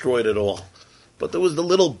iPhone destroyed it all. But there was the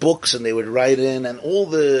little books, and they would write in, and all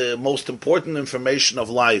the most important information of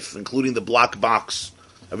life, including the black box.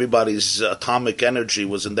 Everybody's atomic energy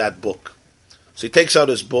was in that book. So he takes out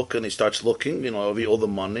his book, and he starts looking, over all the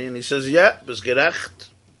money, and he says, yeah, besgerecht.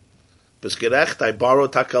 Besgerecht, I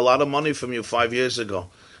borrowed a lot of money from you 5 years ago.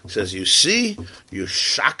 He says, you see, you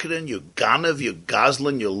shakrin, you ganav, you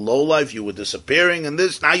gazlan, you lowlife, you were disappearing, and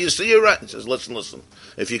this, now you see you're right. He says, listen.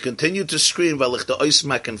 If you continue to scream, from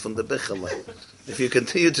the bichala. If you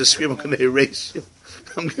continue to scream, I'm going to erase you.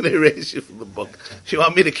 I'm going to erase you from the book. If you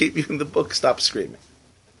want me to keep you in the book, stop screaming.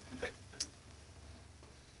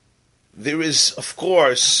 There is, of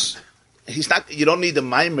course, he's not. You don't need a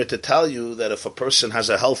mimer to tell you that if a person has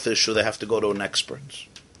a health issue, they have to go to an expert.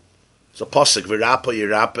 So posik v'rapa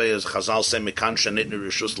yirapa, as Chazal say, mikan shenitnu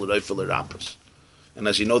rishus l'roifel l'rapas. And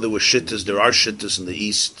as you know, there are shittas in the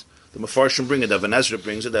East. The Mefarshim bring it, Even Ezra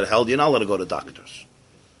brings it, that held you're not allowed to go to doctors.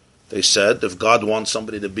 They said, if God wants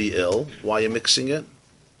somebody to be ill, why are you mixing it?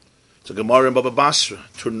 So Gemara in Baba Basra,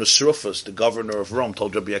 Turnus Rufus, the governor of Rome,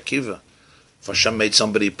 told Rabbi Akiva, if Hashem made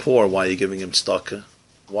somebody poor, why are you giving him tzedakah?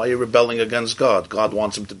 Why are you rebelling against God? God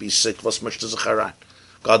wants him to be sick.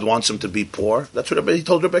 God wants him to be poor. That's what he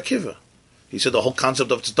told Rabbi Akiva. He said the whole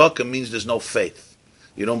concept of tzedakah means there's no faith.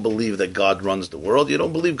 You don't believe that God runs the world. You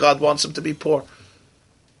don't believe God wants him to be poor.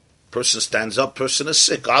 Person stands up, person is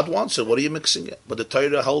sick. God wants it. What are you mixing it? But the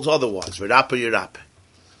Torah holds otherwise. V'rapa yirapa.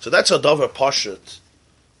 So that's a davar pashut,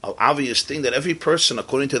 an obvious thing that every person,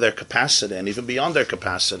 according to their capacity, and even beyond their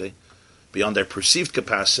capacity, beyond their perceived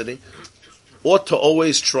capacity, ought to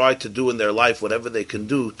always try to do in their life whatever they can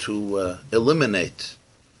do to eliminate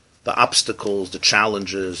the obstacles, the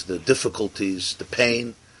challenges, the difficulties, the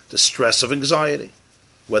pain, the stress of anxiety.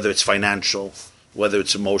 Whether it's financial, whether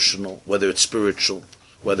it's emotional, whether it's spiritual,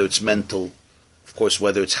 whether it's mental, of course,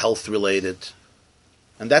 whether it's health related.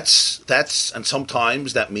 And and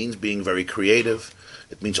sometimes that means being very creative.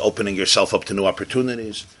 It means opening yourself up to new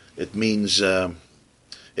opportunities. It means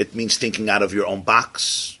thinking out of your own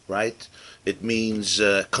box, right? It means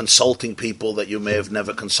consulting people that you may have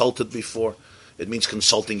never consulted before. It means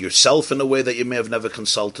consulting yourself in a way that you may have never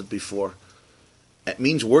consulted before. It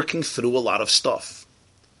means working through a lot of stuff.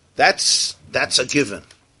 That's a given.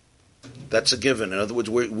 That's a given. In other words,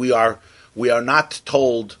 we are not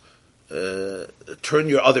told turn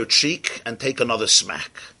your other cheek and take another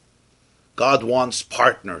smack. God wants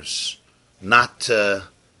partners, not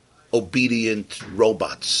obedient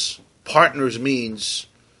robots. Partners means,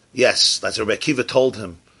 yes, as Rebbe Akiva told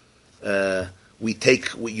him. He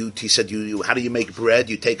said, how do you make bread?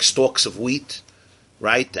 You take stalks of wheat,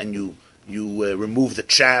 right, and you remove the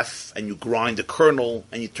chaff, and you grind the kernel,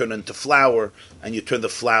 and you turn it into flour, and you turn the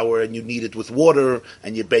flour, and you knead it with water,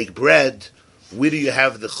 and you bake bread. Where do you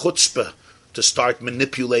have the chutzpah to start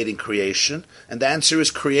manipulating creation? And the answer is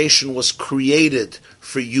creation was created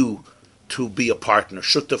for you to be a partner.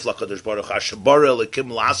 Shutef l'kadosh baruch hashabara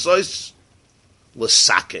lekim lasois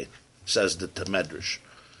l'sake, says the Medrash.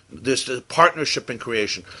 There's a partnership in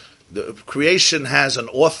creation. The creation has an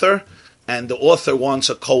author, and the author wants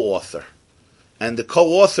a co-author. And the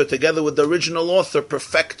co-author, together with the original author,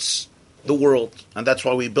 perfects the world. And that's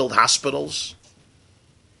why we build hospitals.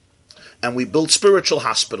 And we build spiritual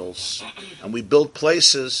hospitals. And we build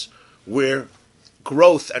places where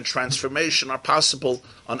growth and transformation are possible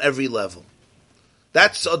on every level.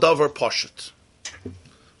 That's a davar poshet.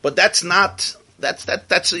 But that's not, that's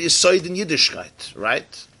a yisoid in Yiddishkeit,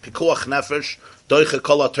 right? Pikuach nefesh, doiche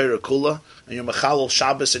kol ha-Torah kula, and you're mechalel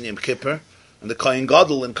Shabbos and Yom Kippur, and the Kohen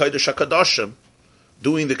Gadol in Kodesh HaKadoshim,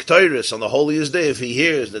 doing the Ketores on the holiest day, if he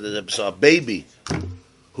hears that there's a baby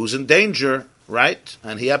who's in danger, right,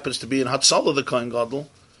 and he happens to be in Hatzalah, the Kohen Gadol,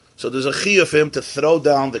 so there's a chiyuv for him to throw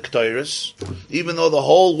down the Ketores, even though the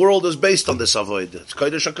whole world is based on this avodah. It's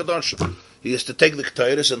Kodesh HaKadoshim. He has to take the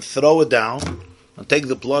Ketores and throw it down, and take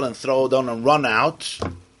the blood and throw it down and run out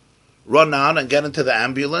and get into the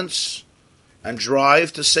ambulance, and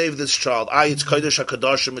drive to save this child. It's Kodesh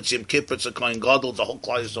HaKadoshim, it's Yom Kippur, it's a Kohen Gadol, it's a whole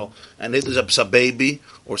Klaisel, and it is a baby,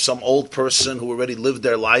 or some old person who already lived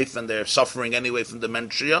their life, and they're suffering anyway from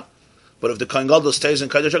dementia. But if the Kohen Gadol stays in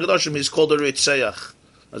Kodesh HaKadoshim, he's called a Ritzeyach.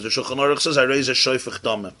 As the Shulchan Aruch says, I raise a Shoifech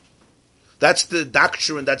Damim. That's the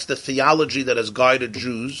doctrine, that's the theology that has guided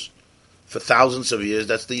Jews for thousands of years.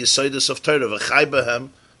 That's the Yesodus of Torah. V'chai behem,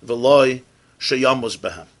 v'loi sheyamos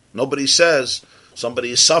behem. Nobody says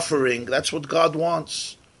somebody is suffering. That's what God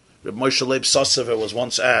wants. Reb Moshe Leib Sossever was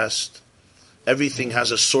once asked, everything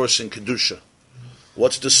has a source in Kedusha.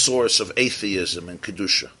 What's the source of atheism in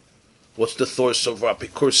Kedusha? What's the source of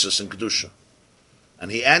apikursis in Kedusha?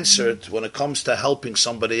 And he answered, when it comes to helping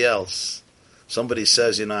somebody else, somebody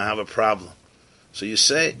says, I have a problem. So you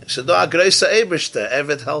say,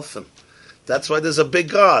 Eved helfen. That's why there's a big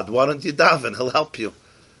God. Why don't you daven? He'll help you.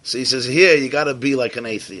 So he says, here, you got to be like an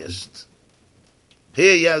atheist.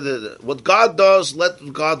 Here, what God does, let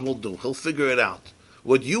what God will do. He'll figure it out.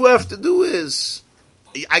 What you have to do is,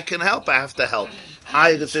 I can help, I have to help.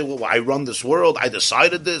 I can say, I run this world, I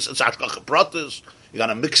decided this, it's Hashgacha Pratis. You got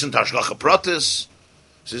to mix into Hashgacha Pratis.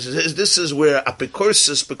 So this is where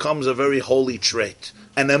apikursis becomes a very holy trait.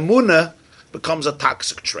 And emunah becomes a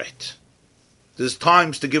toxic trait. There's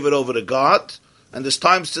times to give it over to God, and there's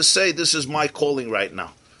times to say, this is my calling right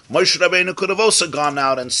now. Moshe Rabbeinu could have also gone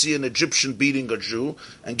out and see an Egyptian beating a Jew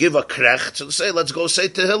and give a krech to say, let's go say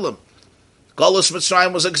Tehillim. Galus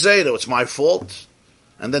Mitzrayim was a gzeira, it's my fault.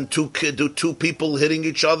 And then two people hitting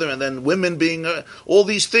each other, and then women being all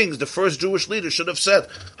these things. The first Jewish leader should have said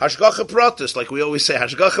Hashgacha Pratis, like we always say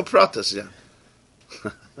Hashgacha Pratis. Yeah.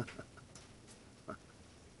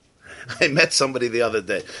 I met somebody the other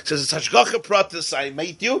day. Says it's Hashgacha Pratis. I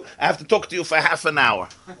meet you. I have to talk to you for half an hour.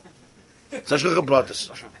 It's Hashgacha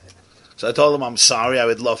Pratis. So I told him, I'm sorry, I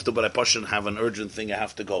would love to, but I shouldn't have an urgent thing I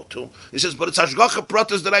have to go to. He says, but it's Hashgacha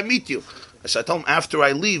Pratis that I meet you. I told him, after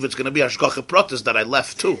I leave, it's going to be Hashgacha Pratis that I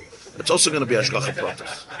left too. It's also going to be Hashgacha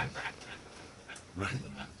Pratis. Right?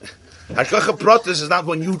 Hashgacha Pratis is not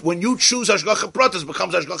when you choose Hashgacha Pratis,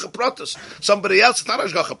 becomes Hashgacha Pratis. Somebody else, it's not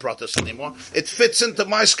Hashgacha Pratis anymore. It fits into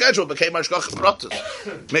my schedule, became Hashgacha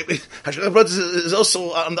Pratis. Maybe Hashgacha Pratis is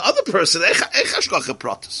also on the other person, Hashgacha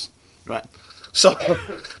Pratis. Right? So,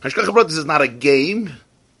 Hashgacha Pratis is not a game.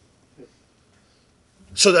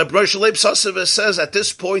 So the Rosh Leib Saseva says, at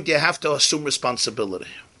this point, you have to assume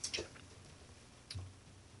responsibility.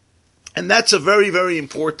 And that's a very, very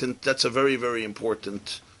important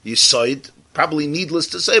yisoid. Probably needless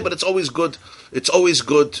to say, but it's always good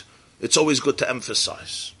to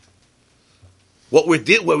emphasize. What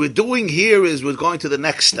we're doing here is we're going to the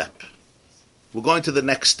next step. We're going to the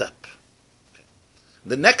next step.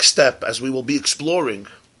 The next step, as we will be exploring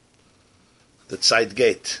the side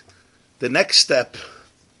gate, the next step,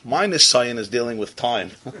 minus Zion, is dealing with time.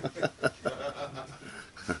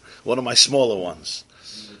 One of my smaller ones.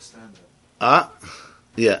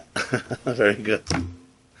 Yeah, very good.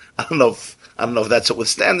 I don't know if that's what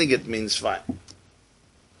withstanding it means. Fine.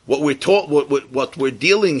 What we're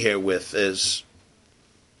dealing here with is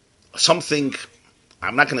something.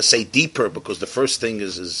 I'm not going to say deeper, because the first thing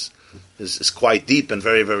is quite deep and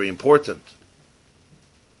very, very important.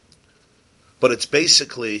 But it's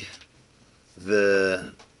basically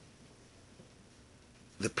the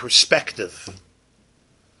perspective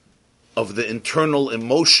of the internal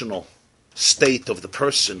emotional state of the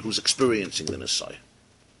person who's experiencing the Messiah.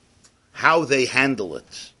 How they handle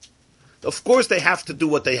it. Of course they have to do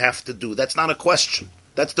what they have to do. That's not a question.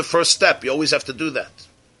 That's the first step. You always have to do that.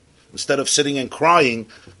 Instead of sitting and crying,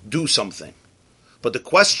 do something. But the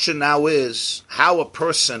question now is how a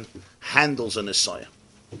person handles a Messiah.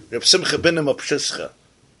 Reb Simcha Binim of Pshischa.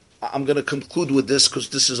 I'm going to conclude with this because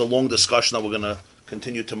this is a long discussion that we're going to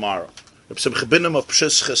continue tomorrow. Reb Simcha Binim of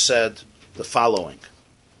Pshischa said the following.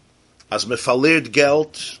 As me verliert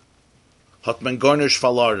Geld, hat man gar nicht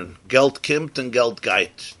verloren. Geld kommt and Geld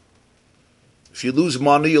geht. If you lose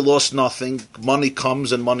money, you lost nothing. Money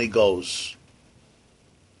comes and money goes.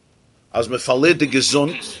 As me verliert de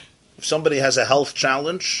gesund, if somebody has a health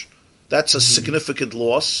challenge, that's a significant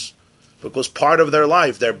loss, because part of their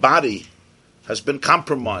life, their body, has been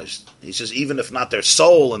compromised. He says, even if not their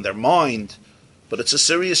soul and their mind, but it's a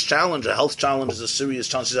serious challenge. A health challenge is a serious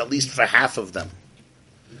challenge, at least for half of them.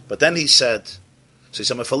 But then he said, so he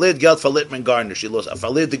said, verliert Geld, verliert man gar nicht. You lose.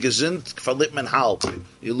 Verliert de gesund, verliert man halb.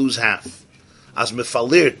 You lose half. As me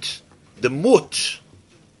verliert de Mut,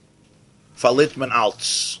 verliert man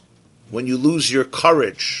alles. When you lose your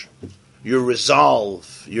courage, your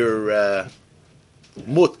resolve, your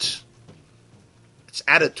mut, it's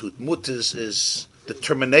attitude. Mut is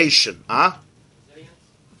determination.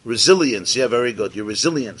 Resilience. Yeah, very good. Your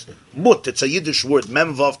resilience. Mut, it's a Yiddish word.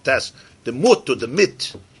 Mem vav tes. The mut or the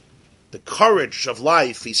mit, the courage of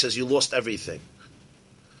life. He says you lost everything,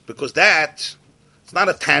 because that it's not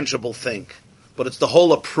a tangible thing, but it's the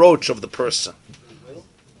whole approach of the person.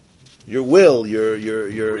 Your will, your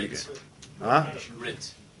Grit.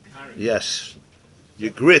 Yes, your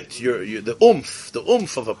grit, your the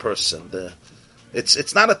oomph of a person.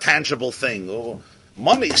 It's not a tangible thing. Oh,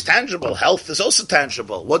 money is tangible. Health is also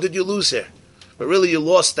tangible. What did you lose here? But really, you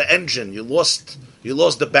lost the engine. You lost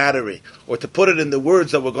the battery. Or to put it in the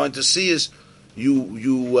words that we're going to see is, you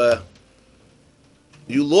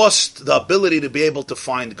lost the ability to be able to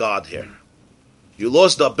find God here. You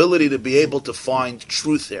lost the ability to be able to find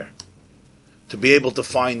truth here. To be able to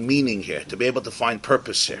find meaning here, to be able to find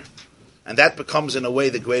purpose here. And that becomes, in a way,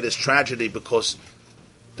 the greatest tragedy, because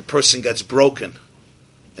the person gets broken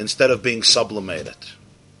instead of being sublimated.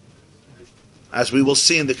 As we will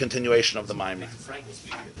see in the continuation of the Maimon.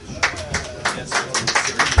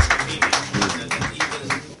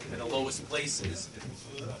 In the lowest places.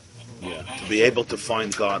 Yeah, to be able to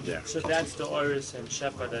find God there. So that's the Oris and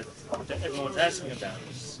Shepherd that everyone's asking about.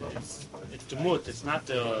 It's the mut. It's not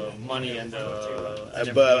the money and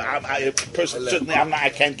the. But certainly, I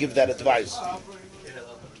can't give that advice.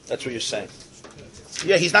 That's what you're saying.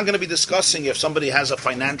 Yeah, he's not going to be discussing if somebody has a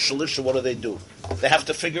financial issue, what do? They have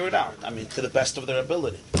to figure it out. I mean, to the best of their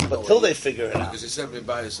ability. But till they figure it out. Because he said me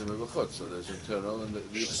bias and so there's internal, and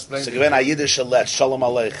you explain. So given a Yiddish let Shalom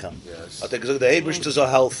Aleichem. Yes. I think the Eibishter soll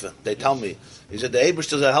helfen. They tell me. He said the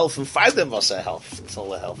Eibishter soll helfen. Find them was helfen.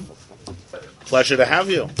 Soll helfen. Pleasure to have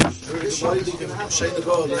you. One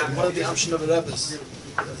of the option of the Rebbe's.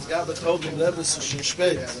 Es gab ein Augen Rebbe's schon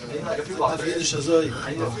spät. Auf jüdischer Säu.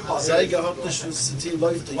 Sei gehabt nicht, was zu tun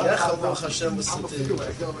läuft. Jecha Woche Hashem was zu tun.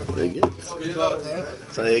 Very good. So you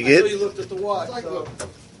So get? you looked at the watch.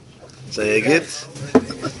 So you get?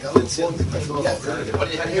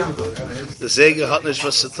 Der Segen hat nicht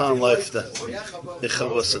was zu tun, läuft er. Ich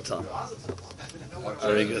habe was zu tun.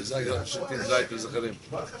 Very good.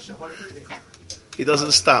 He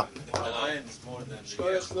doesn't stop.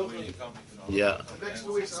 Yeah.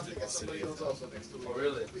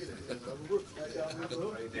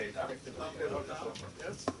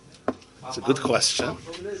 It's a good question.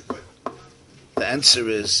 The answer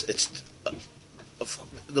is,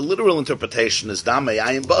 the literal interpretation is Damei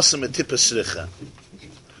Ayin Basam Etipasricha.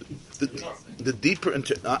 The deeper,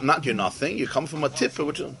 not you're nothing, you come from a tipper,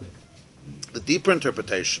 which the deeper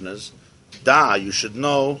interpretation is, you should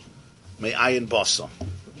know, May Ayin Basam.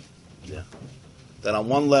 Yeah. That on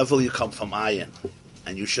one level you come from Ayin.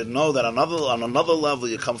 And you should know that on another level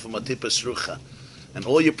you come from a Tippas Rucha. And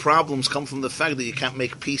all your problems come from the fact that you can't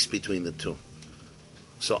make peace between the two.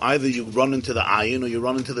 So either you run into the Ayin or you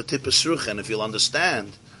run into the Tippas Rucha. And if you'll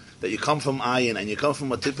understand that you come from Ayin and you come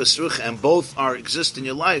from a Tippas Rucha and both exist in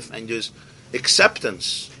your life and there's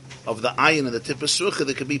acceptance of the Ayin and the Tippas Rucha,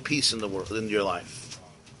 there could be peace in the world, in your life.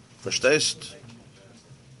 Verstehst?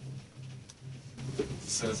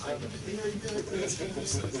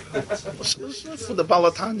 For the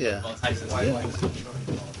Balatanya.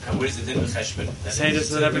 And where's the din of cheshbon? Say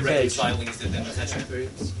this with every page. Filing is the din of cheshbon.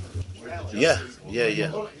 Yeah.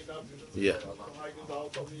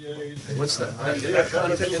 What's the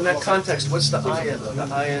in that context? What's the ayin?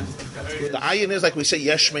 The ayin is like we say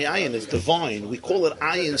yeshmei ayin is divine. We call it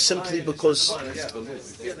ayin simply because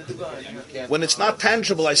when it's not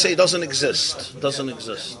tangible, I say it doesn't exist. Doesn't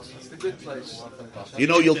exist. You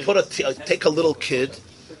know, you'll take a little kid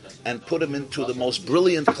and put him into the most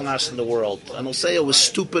brilliant class in the world, and he'll say it was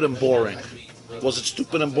stupid and boring. Was it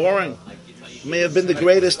stupid and boring? It may have been the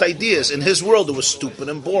greatest ideas. In his world, it was stupid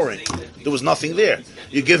and boring. There was nothing there.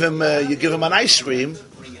 You give him an ice cream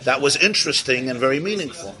that was interesting and very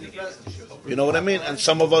meaningful. You know what I mean? And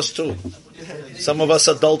some of us too. Some of us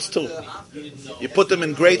adults too. You put them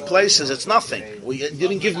in great places, it's nothing. You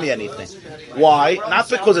didn't give me anything. Why? Not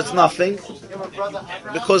because it's nothing,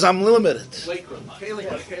 because I'm limited.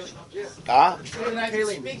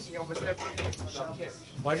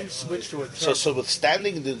 Why did you switch to a So with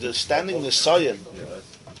standing the Soyan,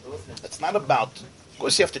 it's not about, of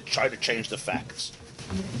course you have to try to change the facts.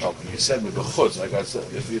 Oh, you said me b'chutz. Like I said,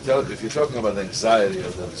 if you're talking about anxiety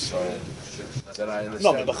of the Soyan, then I understand.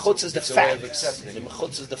 No, but b'chutz is the fact.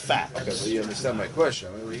 B'chutz is the fact. Okay, so you understand my question.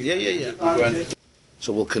 I mean, Yeah.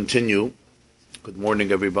 So we'll continue. Good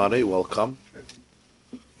morning, everybody. Welcome.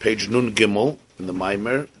 Page Nun Gimel in the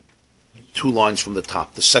Maimer. 2 lines from the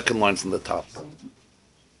top. The second line from the top.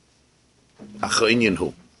 Acha Inyan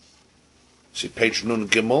Hu. See, page Nun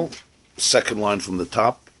Gimel, second line from the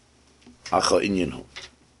top. Acha Inyan Hu.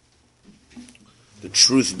 The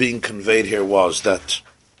truth being conveyed here was that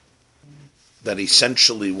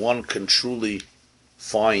essentially one can truly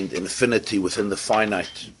find infinity within the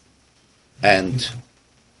finite, and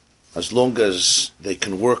as long as they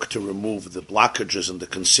can work to remove the blockages and the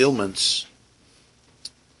concealments,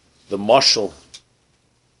 the mashal,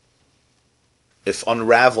 if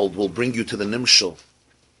unraveled, will bring you to the nimshal,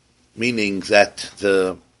 meaning that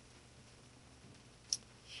the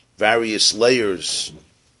various layers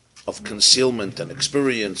of concealment and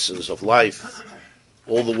experiences of life,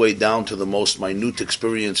 all the way down to the most minute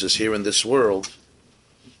experiences here in this world,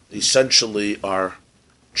 essentially are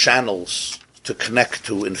channels to connect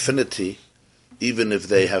to infinity, even if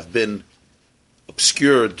they have been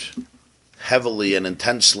obscured heavily and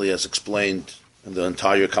intensely, as explained in the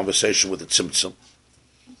entire conversation with the Tzimtzum.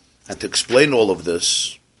 And to explain all of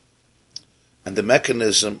this, and the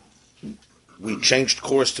mechanism, we changed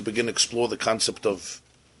course to begin to explore the concept of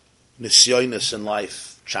nisyonis in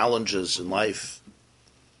life, challenges in life,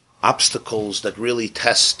 obstacles that really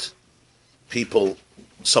test people,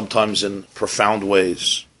 sometimes in profound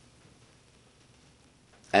ways.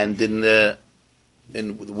 And in the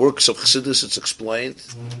works of Chassidus, it's explained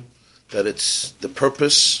that it's the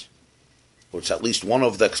purpose, or it's at least one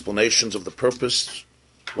of the explanations of the purpose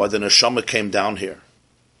why the neshama came down here.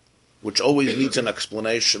 which always needs an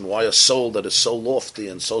explanation, why a soul that is so lofty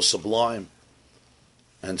and so sublime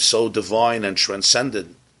and so divine and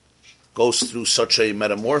transcendent goes through such a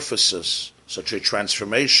metamorphosis, such a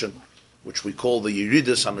transformation, which we call the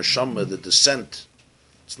Yeridus HaNeshama, the descent.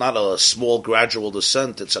 It's not a small gradual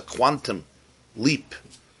descent, it's a quantum leap.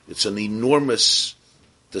 It's an enormous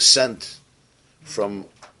descent from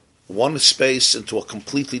one space into a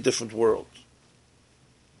completely different world.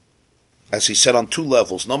 As he said, on two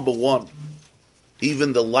levels. Number one,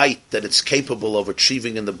 even the light that it's capable of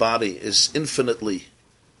achieving in the body is infinitely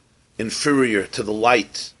inferior to the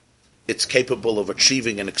light it's capable of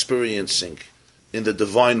achieving and experiencing in the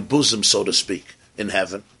divine bosom, so to speak, in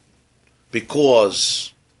heaven.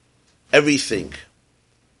 Because everything,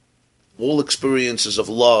 all experiences of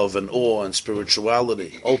love and awe and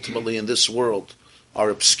spirituality, ultimately in this world, are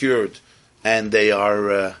obscured and they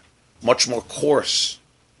are much more coarse.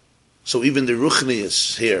 So even the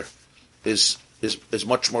Ruchnius here is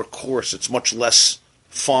much more coarse, it's much less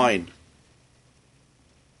fine.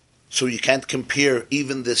 So you can't compare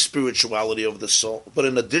even the spirituality of the soul. But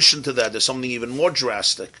in addition to that, there's something even more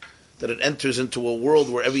drastic, that it enters into a world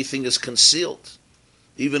where everything is concealed.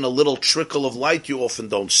 Even a little trickle of light you often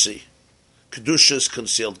don't see. Kedusha is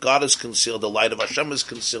concealed, God is concealed, the light of Hashem is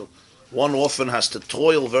concealed. One often has to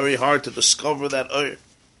toil very hard to discover that Or.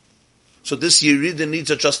 So this Yerida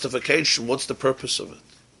needs a justification. What's the purpose of it?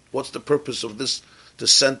 What's the purpose of this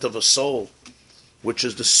descent of a soul, which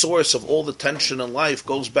is the source of all the tension in life,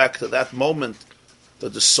 goes back to that moment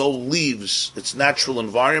that the soul leaves its natural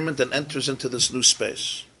environment and enters into this new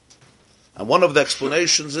space. And one of the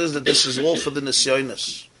explanations is that this is all for the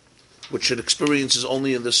Nisyonis, which it experiences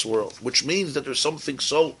only in this world, which means that there's something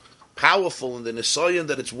so powerful in the Nisyon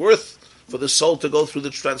that it's worth for the soul to go through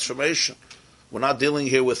the transformation. We're not dealing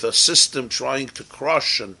here with a system trying to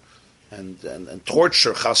crush and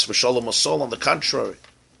torture chas v'shalom a soul. On the contrary,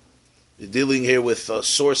 you're dealing here with a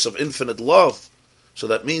source of infinite love. So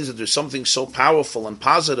that means that there's something so powerful and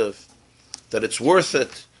positive that it's worth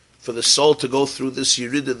it for the soul to go through this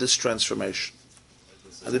Yerida, this transformation.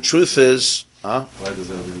 And the truth is, why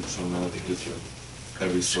does every soul have to get you?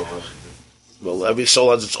 Every soul. Well, every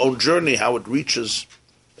soul has its own journey, how it reaches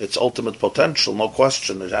its ultimate potential, no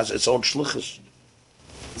question. It has its own shlichus.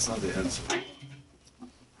 It's not the answer.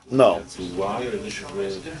 No. That's why, or this should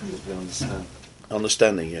really understand.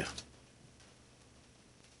 Understanding, yeah.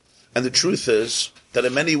 And the truth is that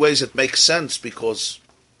in many ways it makes sense, because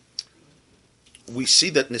we see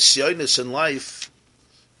that nisyonis in life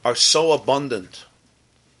are so abundant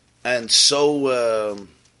and so,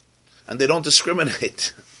 and they don't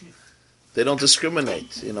discriminate. They don't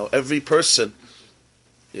discriminate. You know, every person,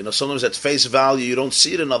 you know, sometimes at face value you don't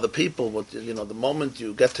see it in other people, but you know, the moment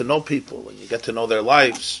you get to know people and you get to know their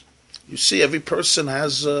lives, you see every person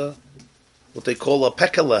has what they call a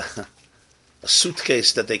pekala, a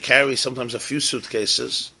suitcase that they carry, sometimes a few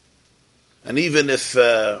suitcases. And even if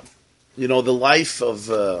you know, the life of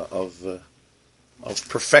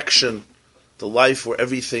perfection, the life where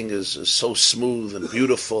everything is so smooth and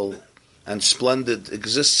beautiful and splendid,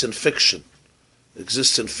 exists in fiction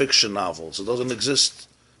novels. It doesn't exist,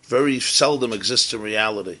 very seldom exists in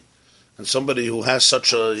reality. And somebody who has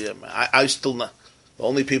such a, I still not, the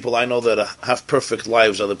only people I know that have perfect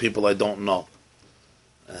lives are the people I don't know.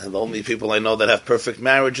 And the only people I know that have perfect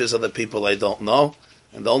marriages are the people I don't know.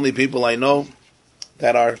 And the only people I know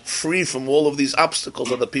that are free from all of these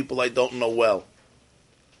obstacles are the people I don't know well.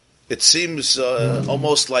 It seems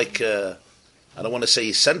almost like, I don't want to say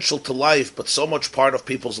essential to life, but so much part of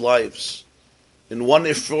people's lives, in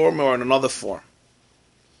one form or in another form.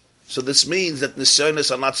 So this means that nisyonis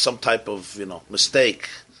are not some type of, you know, mistake.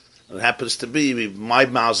 It happens to be my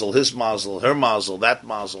mazel, his mazel, her mazel, that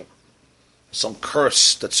mazel. Some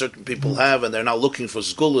curse that certain people have, and they're now looking for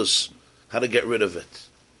sgulas, how to get rid of it.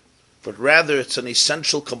 But rather, it's an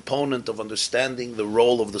essential component of understanding the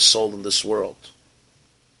role of the soul in this world.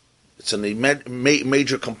 It's a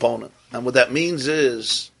major component. And what that means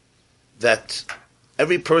is that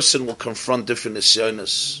every person will confront different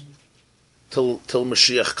nisyonis till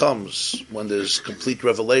Mashiach comes, when there's complete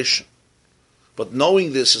revelation. But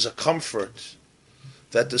knowing this is a comfort,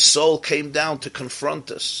 that the soul came down to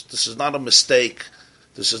confront us. This is not a mistake.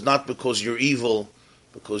 This is not because you're evil,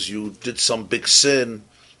 because you did some big sin,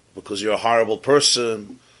 because you're a horrible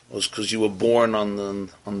person, or because you were born in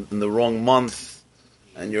the wrong month,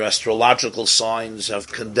 and your astrological signs have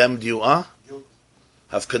condemned you,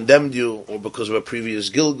 have condemned you, or because of a previous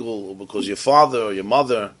Gilgul, or because your father or your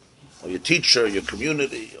mother, or your teacher, your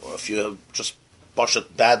community, or if you have just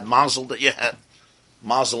bad mazel that you had.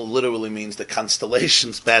 Mazel literally means the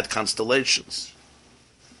constellations, bad constellations.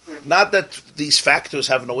 Not that these factors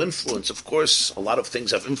have no influence. Of course, a lot of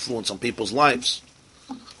things have influence on people's lives.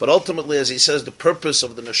 But ultimately, as he says, the purpose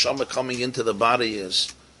of the neshama coming into the body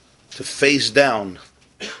is to face down,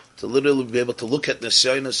 to literally be able to look at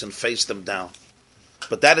nisyonos and face them down.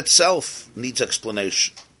 But that itself needs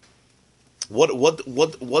explanation.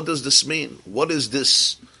 What does this mean? What is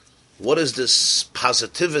this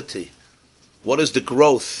positivity? What is the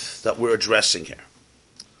growth that we're addressing here?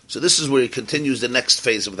 So this is where he continues the next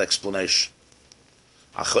phase of the explanation.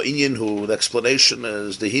 The explanation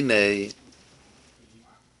is the hine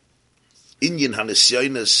inyan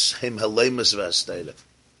hanisyonos him halemus v'asteda.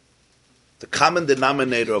 The common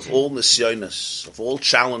denominator of all nisyonos, of all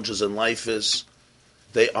challenges in life, is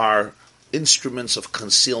they are instruments of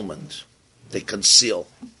concealment. They conceal.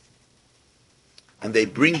 And they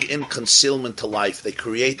bring in concealment to life. They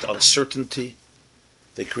create uncertainty.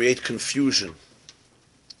 They create confusion.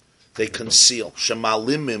 They conceal.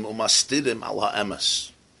 Shemalimim umastidim al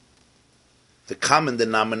ha'emes. The common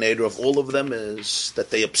denominator of all of them is that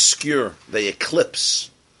they obscure, they eclipse,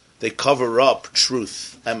 they cover up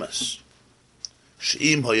truth, emes.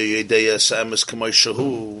 She'im ha'yedeyes emes k'may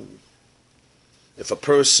shehu. If a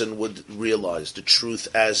person would realize the truth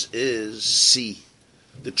as is, see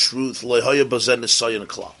the truth, what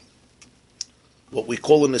we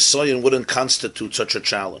call a nisayon wouldn't constitute such a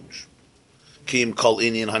challenge.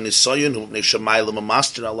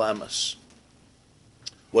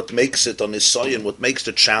 What makes it a nisayon, what makes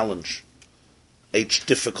the challenge a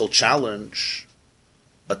difficult challenge,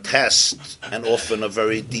 a test, and often a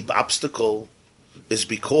very deep obstacle, is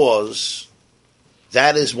because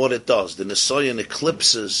that is what it does. The nisayon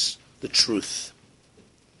eclipses the truth.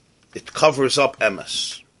 It covers up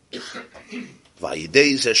emes.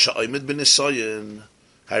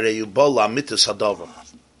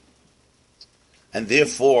 And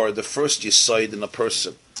therefore, the first yisoid in a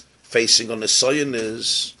person facing a nisayon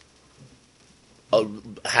is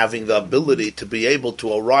having the ability to be able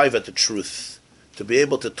to arrive at the truth, to be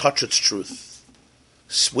able to touch its truth.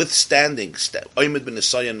 Withstanding, oimid bin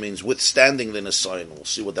nisayon means withstanding the nisayon. We'll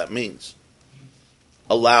see what that means.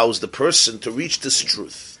 Allows the person to reach this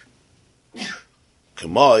truth. If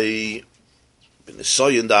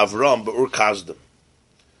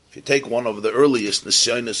you take one of the earliest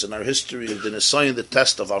nisyonos in our history of the nisayon, the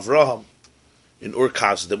test of Avraham in Ur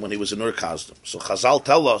Kasdim, when he was in Ur Kasdim. So Chazal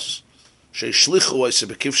tell us,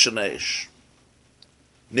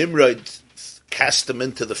 Nimrod cast him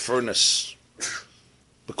into the furnace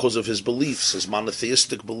because of his beliefs, his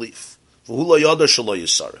monotheistic belief. Avram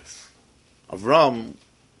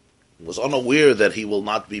was unaware that he will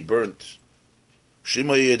not be burnt. If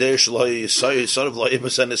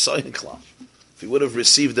he would have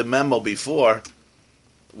received the memo before, it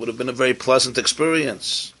would have been a very pleasant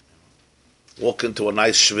experience. Walk into a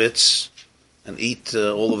nice schwitz and eat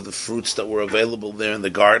all of the fruits that were available there in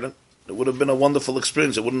the garden. It would have been a wonderful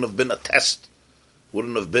experience. It wouldn't have been a test. It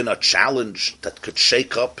wouldn't have been a challenge that could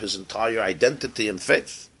shake up his entire identity and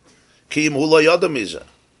faith. He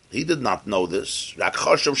did not know this.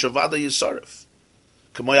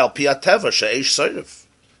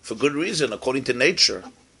 For good reason, according to nature.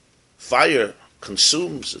 Fire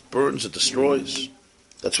consumes, it burns, it destroys.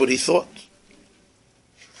 That's what he thought.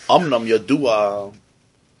 Amnam yadua.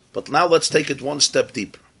 But now let's take it one step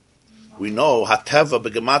deeper. We know hateva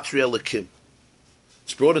begematria lekim.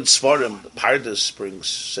 It's brought in Svarim. The Pardes brings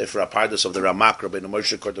Sefer HaPardes of the Ramak, Rabbeinu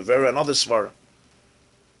Moshe Cordovera, and other Svarim.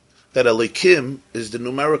 That elikim is the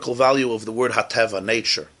numerical value of the word hateva,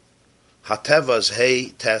 nature. Hateva is hey,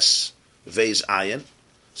 tes, vez, ayin.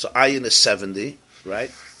 So ayin is 70,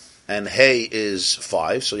 right? And hey is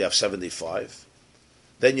 5, so you have 75.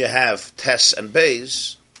 Then you have tes and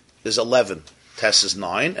beis is 11. Tes is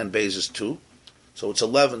 9 and beis is 2. So it's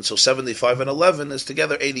 11. So 75 and 11 is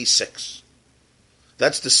together 86.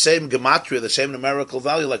 That's the same gematria, the same numerical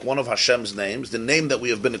value like one of Hashem's names, the name that we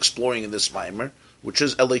have been exploring in this Maimer, which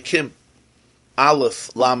is Elikim.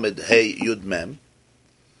 Aleph, Lamed, Hey, Yud, Mem.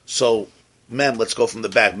 So, Mem, let's go from the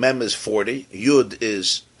back. Mem is 40. Yud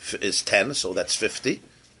is 10, so that's 50.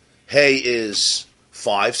 Hey is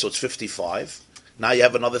 5, so it's 55. Now you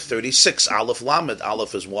have another 36. Aleph, Lamed.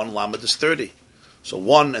 Aleph is 1, Lamed is 30. So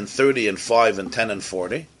 1 and 30 and 5 and 10 and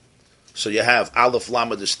 40. So you have Aleph,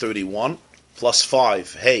 Lamed is 31, plus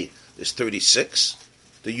 5, Hey is 36.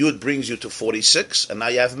 The Yud brings you to 46, and now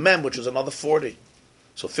you have Mem, which is another 40.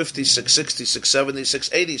 So 56, 66, 76,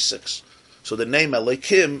 86. So the name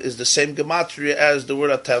Elikim is the same gematria as the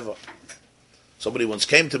word Ateva. Somebody once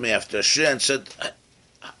came to me after a shir and said,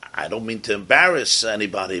 I don't mean to embarrass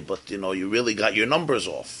anybody, but you really got your numbers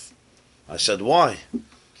off. I said, why?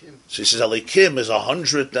 So he says, Elikim is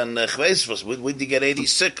 100 and chveisvos. Where did you get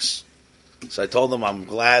 86? So I told him, I'm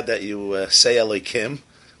glad that you say Elikim,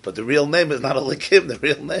 but the real name is not Elikim. The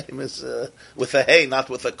real name is with a hey, not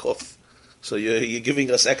with a kuf. So you're giving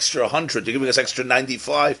us extra 100, you're giving us extra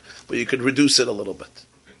 95, but you could reduce it a little bit.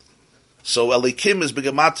 So Elikim is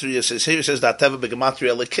Begematria, here says that Teva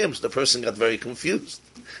Begematria Elikim, so the person got very confused.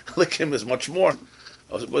 Elikim is much more.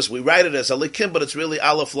 Of course, we write it as Elikim, but it's really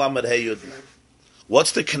Aleph Lamed Hey Yud.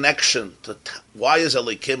 What's the connection to why is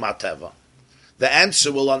Elikim HaTeva? The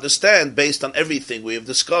answer we'll understand based on everything we have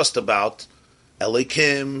discussed about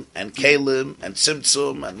Elikim and Kalim and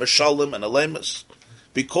Tzimtzum and Meshalim and Alemus.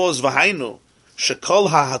 Because Vahainu, Shekol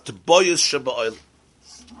HaHatboyis Sheba'il,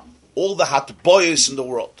 all the Hatboyis in the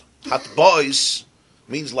world. Hatboyis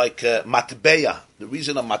means like matbeya. The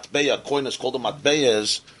reason a matbeya, a coin is called a matbeya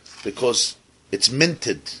is because it's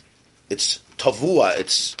minted, it's tavua,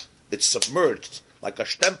 it's submerged, like a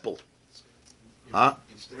stempel.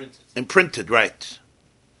 Imprinted, right.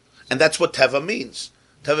 And that's what teva means.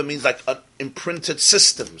 Teva means like imprinted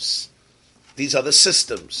systems. These are the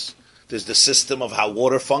systems. There's the system of how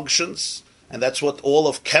water functions, and that's what all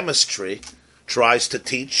of chemistry tries to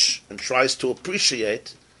teach and tries to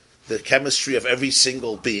appreciate, the chemistry of every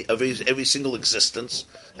single every single existence,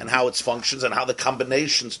 and how it functions, and how the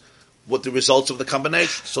combinations, what the results of the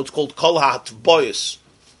combination. So it's called kol ha'atboyis,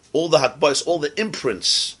 all the hatboyis, all the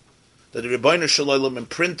imprints that the Rebbeinu Shalom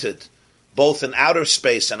imprinted, both in outer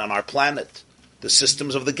space and on our planet, the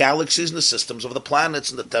systems of the galaxies and the systems of the planets,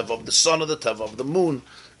 and the teva of the sun and the teva of the moon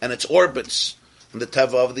and its orbits, and the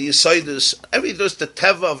teva of the Yesodis. There's the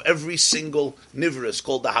teva of every single nivra is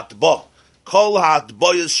called the hatba. Kol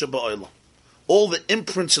ha'atboyis sheba'olam. All the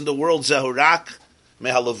imprints in the world, zehurak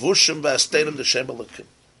mehalavushim v'asterim d'shem Elokim,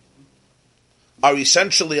 are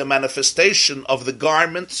essentially a manifestation of the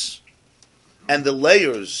garments and the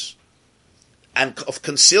layers and of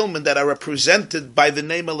concealment that are represented by the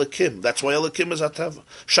name Elokim. That's why Elokim is Hateva.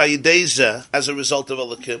 Shayideza, as a result of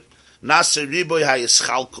Elokim, Naser Riboy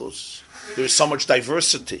HaYischalkos. There is so much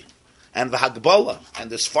diversity, and the Hagbala, and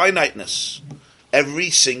this finiteness. Every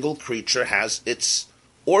single creature has its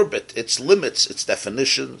orbit, its limits, its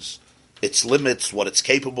definitions, its limits, what it's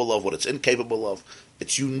capable of, what it's incapable of,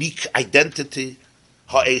 its unique identity.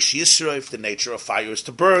 Ha'esh Yisroif, the nature of fire is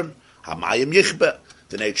to burn. Ha'mayim Yichbe,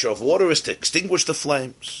 the nature of water is to extinguish the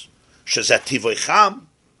flames. Shazat Tivoy Cham,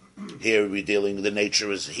 here we're dealing with the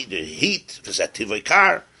nature is heat. Shazat Tivoy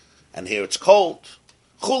Kar, and here it's cold.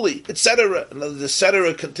 Chuli, etc. And the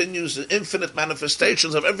etc. continues the infinite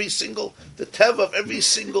manifestations of every single, the teva of every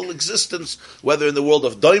single existence, whether in the world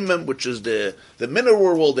of Daimim, which is the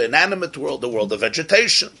mineral world, the inanimate world, the world of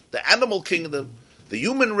vegetation, the animal kingdom, the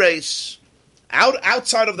human race,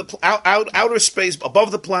 outside of the outer space,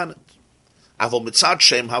 above the planet. Avol mitzad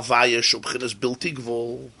Shem Havaya shubchinas bilti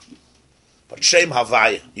gvul, but Shem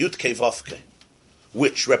Havaya Yud Kei Vavke,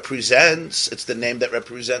 which represents, it's the name that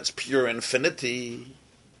represents pure infinity.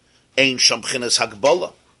 Ein Shamchinas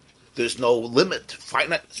Hagbala. There's no limit,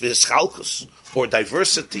 finite, Hischalkus, or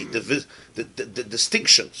diversity, the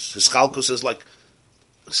distinctions. Hischalkus is like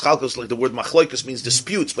the word machloikus means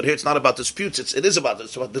disputes, but here it's not about disputes, it is about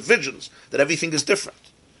divisions, that everything is different.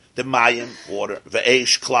 The Mayim, water,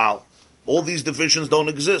 Ve'esh, Klal, all these divisions don't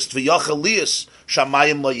exist. V'yachalias,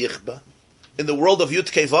 Shamayim la yichba. In the world of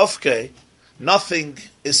Yudke Vavke, nothing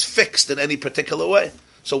is fixed in any particular way.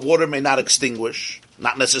 So water may not extinguish,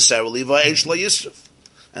 not necessarily, Va'esh la Yisrif.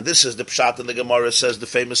 And this is the Pshat in the Gemara says, the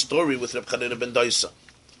famous story with Reb Chanina ben Doisa.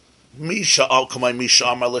 Misha al-kamay Misha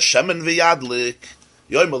amar l'shemen v'yadlik,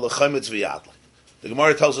 yoyma l'chaymetz v'yadlik. The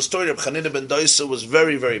Gemara tells a story, Reb Chanina ben Doisa was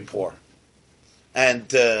very, very poor.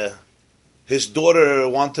 And his daughter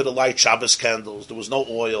wanted to light Shabbos candles. There was no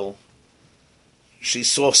oil. She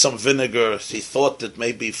saw some vinegar. She thought it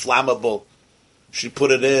may be flammable. She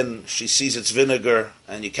put it in. She sees it's vinegar,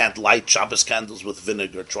 and you can't light Shabbos candles with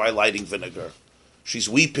vinegar. Try lighting vinegar. She's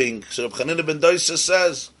weeping. So Reb Chanina ben Doisa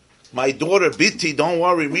says, my daughter, Biti, don't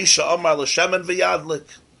worry. Misha Amar l'shemen v'yadlik.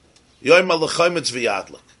 Yoyma l'chaymetz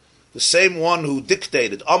v'yadlik. The same one who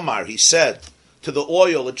dictated, Amar, he said, to the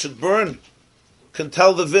oil, it should burn, can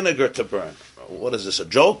tell the vinegar to burn. What is this, a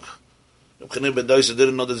joke? Reb Chanina ben Doisa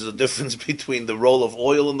didn't know there's a difference between the role of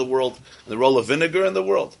oil in the world and the role of vinegar in the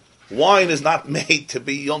world. Wine is not made to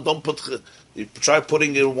be, you try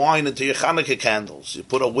putting your wine into your Hanukkah candles. You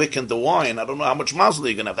put a wick into wine, I don't know how much mazel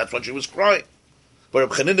you're going to have. That's what she was crying. But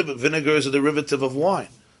Reb Chanina, vinegar is a derivative of wine.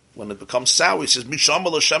 When it becomes sour, he says, Mishama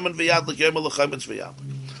l'shemen v'yadlik, yema l'chaymetz v'yadlik.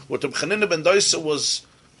 What Reb Chanina ben Doisa was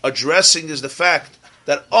addressing is the fact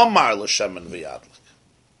that Omar l'shemen v'yadlik.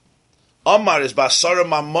 Omar is basara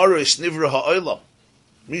mamoris nivra ha'olam.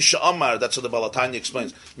 Misha Amar, that's what the Balatanya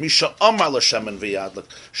explains. Misha Amar l'shemen v'yadlik.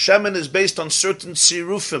 Shemen is based on certain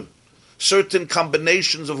sirufim, certain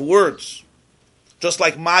combinations of words. Just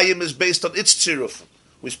like mayim is based on its sirufim.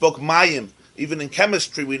 We spoke mayim. Even in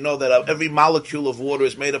chemistry, we know that every molecule of water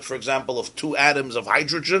is made up, for example, of 2 atoms of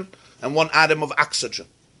hydrogen and 1 atom of oxygen.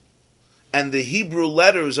 And the Hebrew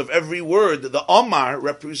letters of every word, the Omar,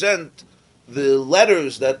 represent the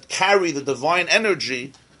letters that carry the divine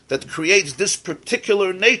energy that creates this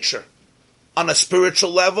particular nature on a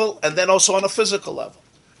spiritual level and then also on a physical level.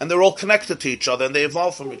 And they're all connected to each other and they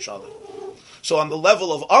evolve from each other. So on the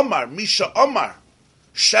level of Omar, Misha Omar,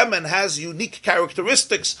 Shemen has unique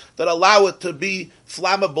characteristics that allow it to be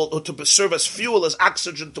flammable or to serve as fuel, as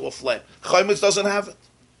oxygen to a flame. Chometz doesn't have it.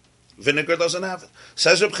 Vinegar doesn't have it.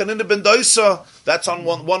 Says Reb Chanina ben Doisa, that's on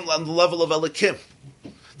one on the level of Elikim.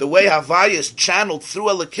 The way Havaya is channeled through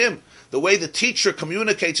Elikim, the way the teacher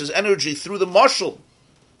communicates his energy through the mashal,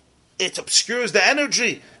 it obscures the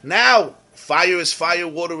energy. Now, fire is fire,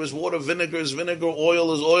 water is water, vinegar is vinegar,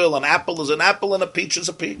 oil is oil, an apple is an apple, and a peach is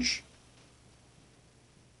a peach.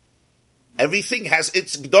 Everything has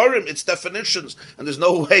its gdorim, its definitions, and there's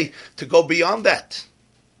no way to go beyond that.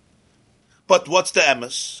 But what's the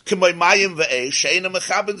emes?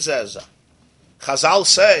 Chazal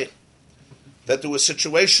say that there were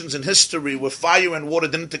situations in history where fire and water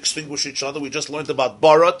didn't extinguish each other. We just learned about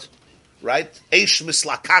Barat, right? Eish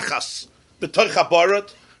mislakachas b'toich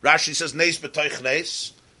habarat. Rashi says neis b'toich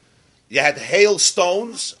neis. You had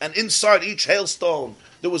hailstones, and inside each hailstone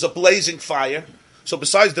there was a blazing fire. So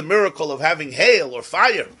besides the miracle of having hail or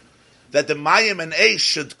fire, that the mayim and eish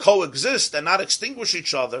should coexist and not extinguish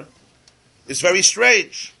each other, is very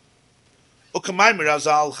strange. Ukamayim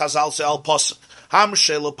Razal Chazal se al posuk. Ham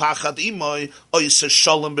shelo pachad imoy oise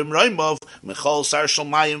shalom b'mroimov Michal sar shel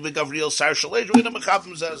mayim v'Gavriel sar shel eish v'ina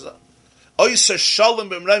mechavim zeza. Oise shalom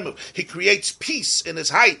b'mroimov. He creates peace in his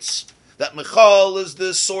heights. That Michal is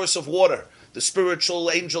the source of water, the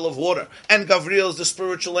spiritual angel of water, and Gavriel is the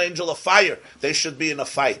spiritual angel of fire. They should be in a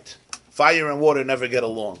fight. Fire and water never get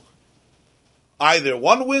along. Either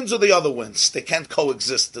one wins or the other wins. They can't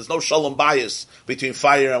coexist. There's no shalom bias between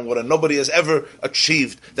fire and water. Nobody has ever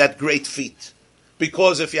achieved that great feat.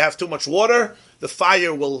 Because if you have too much water, the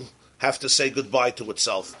fire will have to say goodbye to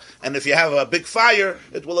itself. And if you have a big fire,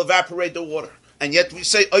 it will evaporate the water. And yet we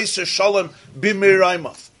say, Oyser Shalom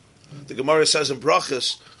B'miraymav. The Gemara says in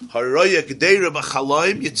Brachas, Haroya G'deira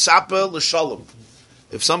B'chaloim Yitzapa L'Shalom.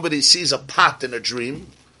 If somebody sees a pot in a dream,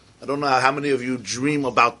 I don't know how many of you dream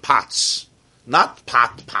about pots. Not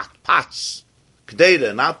pots.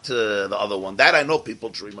 G'deira, not the other one. That I know people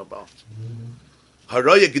dream about.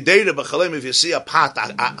 Haroya G'deira B'chaloim, if you see a pot,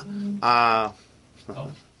 a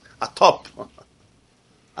top.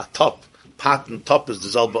 A top. Pot and top is the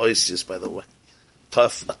Zal Ba'oisius, by the way. A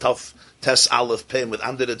tough Tes Aleph Pem with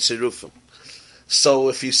under the Tzirufim. So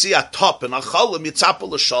if you see a top in a Cholim,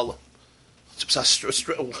 Yitzapel L'Shalom.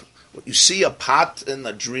 When you see a pot in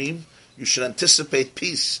a dream, you should anticipate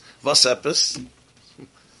peace. Vasepis.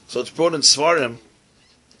 So it's brought in Svarim,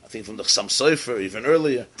 I think from the Chassam Sofer, even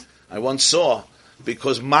earlier, I once saw,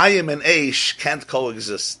 because Mayim and Eish can't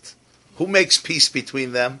coexist. Who makes peace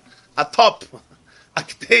between them? A top. A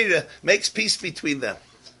G'deira makes peace between them.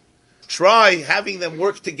 Try having them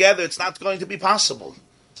work together, it's not going to be possible.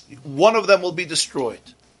 One of them will be destroyed.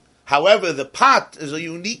 However, the pot is a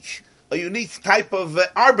unique type of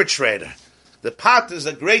arbitrator. The pot is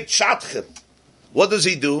a great shadchan. What does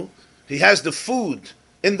he do? He has the food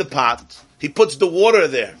in the pot. He puts the water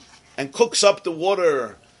there and cooks up the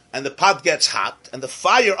water, and the pot gets hot, and the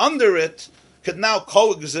fire under it could now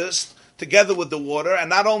coexist together with the water, and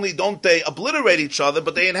not only don't they obliterate each other,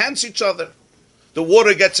 but they enhance each other. The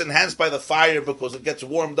water gets enhanced by the fire because it gets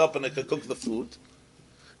warmed up and it can cook the food.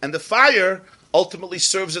 And the fire ultimately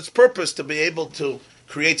serves its purpose to be able to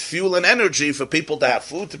create fuel and energy for people to have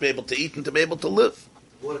food, to be able to eat, and to be able to live.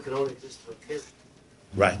 Water can only exist through a keli.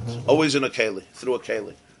 Right. Always in a keli, through a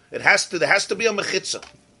keli. There has to be a mechitza.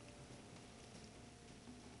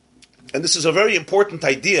 And this is a very important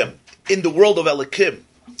idea in the world of Elikim.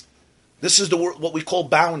 This is what we call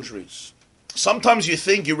boundaries. Sometimes you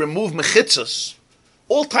think you remove mechitzas,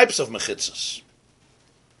 all types of mechitzas,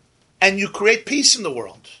 and you create peace in the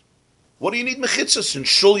world. What do you need mechitzas? In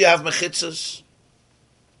shul you have mechitzas.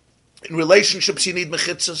 In relationships you need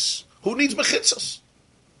mechitzas. Who needs mechitzas?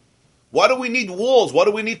 Why do we need walls? Why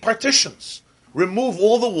do we need partitions? Remove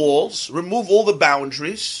all the walls, remove all the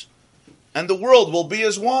boundaries, and the world will be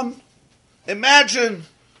as one. Imagine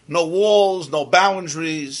no walls, no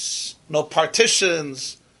boundaries, no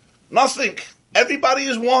partitions, nothing. Everybody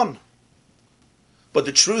is one. But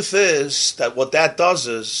the truth is that what that does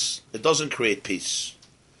is, it doesn't create peace.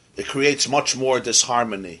 It creates much more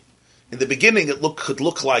disharmony. In the beginning, could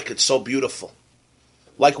look like it's so beautiful.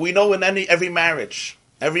 Like we know in every marriage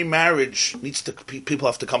needs to, people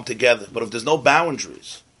have to come together. But if there's no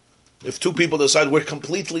boundaries, if two people decide we're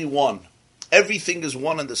completely one, everything is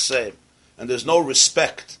one and the same, and there's no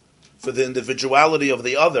respect for the individuality of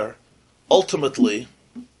the other, ultimately,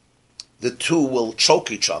 the two will choke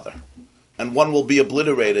each other. And one will be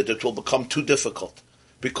obliterated. It will become too difficult.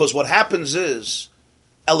 Because what happens is,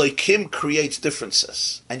 Elohim creates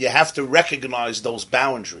differences. And you have to recognize those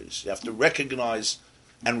boundaries. You have to recognize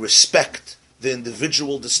and respect the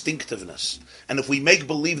individual distinctiveness. And if we make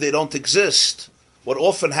believe they don't exist, what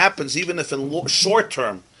often happens, even if in short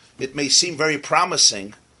term, it may seem very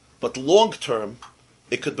promising, but long term,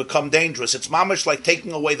 it could become dangerous. It's mamish like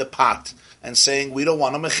taking away the pot and saying, we don't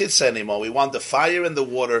want a mechitza anymore. We want the fire and the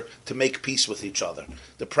water to make peace with each other.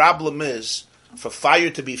 The problem is, for fire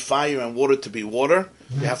to be fire and water to be water,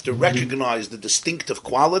 you have to recognize the distinctive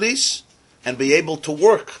qualities and be able to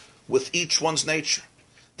work with each one's nature.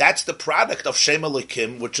 That's the product of Shem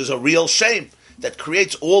Elokim, which is a real shame that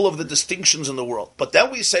creates all of the distinctions in the world. But then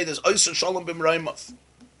we say there's Oisa Shalom B'Meraimov.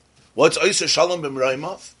 What's Oisa Shalom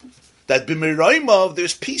B'Meraimov? That B'Meraimov,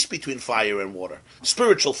 there's peace between fire and water,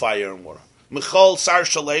 spiritual fire and water. Michal Sar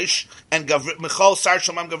Shalesh and Michal Sar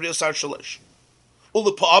Shamam Gabriel Sar Shalesh.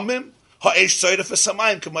 Ule Pa'amim ha'esh tzoref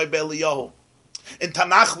esamayim k'may be'Eliyahu. In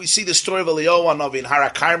Tanakh we see the story of Eliyahu Hanavi in Har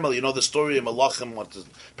HaKarmel. You know the story of Malachim, what is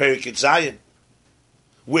Perik Zayin,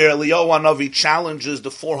 where Eliyahu Hanavi challenges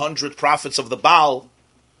the 400 prophets of the Baal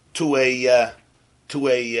to a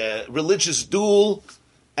religious duel,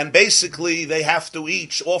 and basically they have to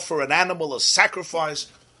each offer an animal as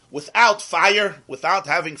sacrifice without fire, without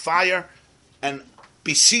having fire, and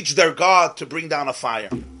beseech their God to bring down a fire.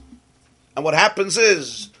 And what happens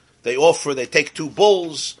is, they take 2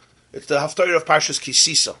 bulls. It's the Haftarah of Parshas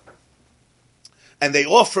Kisisa. And they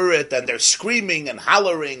offer it, and they're screaming and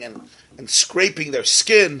hollering and scraping their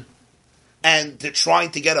skin, and they're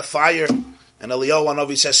trying to get a fire. And Eliyahu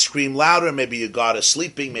Hanavi says, scream louder. Maybe your God is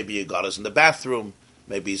sleeping. Maybe your God is in the bathroom.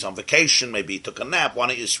 Maybe he's on vacation. Maybe he took a nap. Why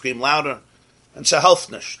don't you scream louder? And so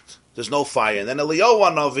helft nicht. There's no fire. And then Eliyahu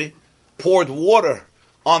Hanavi poured water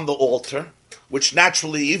on the altar, which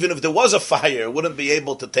naturally, even if there was a fire, wouldn't be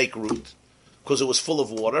able to take root, because it was full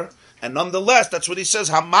of water. And nonetheless, that's what he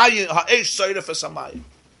says, Hamayim, ha'esh tzoref esamayim.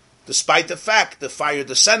 Despite the fact the fire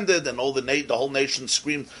descended and all the whole nation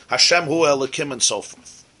screamed, Hashem hu Elokim, and so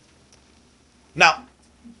forth. Now,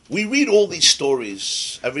 we read all these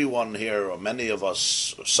stories. Everyone here, or many of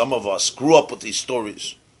us, or some of us, grew up with these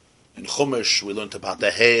stories. In Chumash, we learned about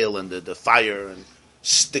the hail and the fire, and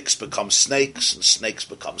sticks become snakes, and snakes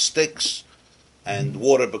become sticks, and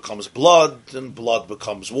water becomes blood, and blood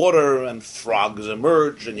becomes water, and frogs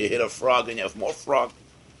emerge, and you hit a frog, and you have more frog,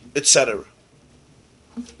 etc.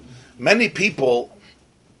 Many people,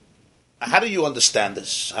 how do you understand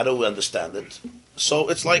this? How do we understand it? So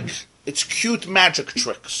it's cute magic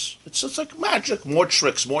tricks. It's like magic, more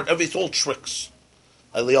tricks, it's all tricks.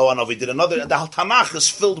 Eliyahu Hanavi did another, the Tanakh is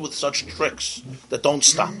filled with such tricks that don't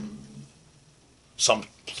stop. Some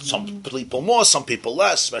people more, some people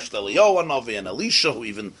less, especially Eliyahu Hanavi and Elisha, who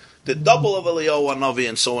even did double of Eliyahu Hanavi,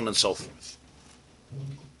 and so on and so forth.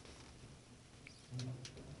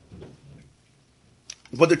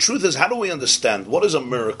 But the truth is, how do we understand what is a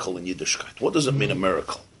miracle in Yiddishkeit? What does it mean, a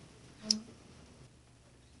miracle?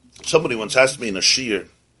 Somebody once asked me in a shiur,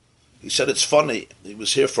 he said, it's funny, he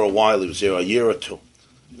was here for a while, he was here a year or two.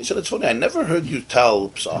 He said, it's funny, I never heard you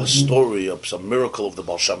tell a story of some miracle of the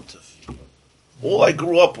Baal Shem Tov. All I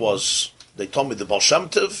grew up was, they told me the Baal Shem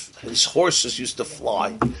Tov, his horses used to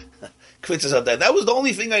fly. That was the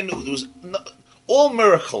only thing I knew. There was all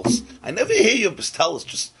miracles. I never hear you tell us,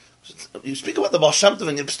 just you speak about the Baal Shem Tov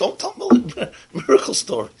and you just don't tell miracle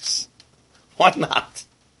stories. Why not?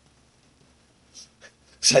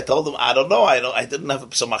 So I told him, I don't know, I didn't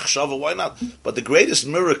have some machshava, why not? But the greatest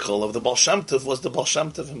miracle of the Baal Shem Tov was the Baal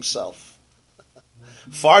Shem Tov himself.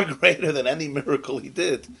 Far greater than any miracle he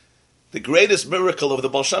did. The greatest miracle of the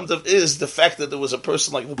Baal Shem Tov is the fact that there was a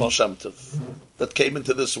person like the Baal Shem Tov that came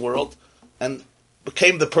into this world and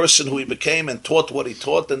became the person who he became and taught what he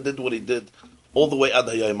taught and did what he did all the way ad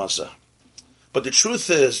hayom hazeh. But the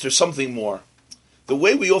truth is, there's something more. The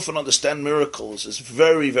way we often understand miracles is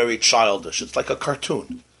very, very childish. It's like a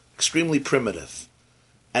cartoon, extremely primitive.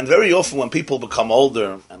 And very often when people become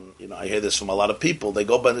older, and I hear this from a lot of people, they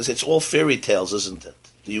go by and they say, it's all fairy tales, isn't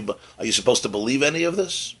it? Are you supposed to believe any of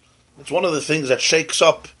this? It's one of the things that shakes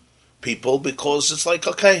up people, because it's like,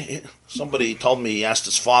 okay, somebody told me, he asked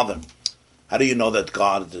his father, How do you know that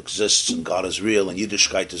God exists and God is real and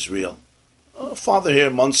Yiddishkeit is real? Father here,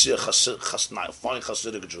 Monsey, fine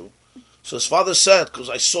Hasidic Jew. So his father said, because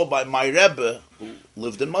I saw by my Rebbe, who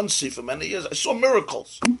lived in Monsey for many years, I saw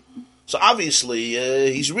miracles. So obviously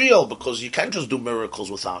he's real, because you can't just do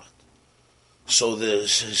miracles without it. So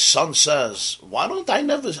his son says, why don't I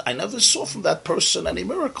never saw from that person any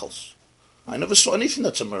miracles. I never saw anything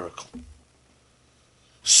that's a miracle.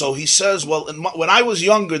 So he says, well, when I was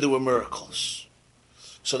younger, there were miracles.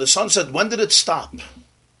 So the son said, when did it stop? He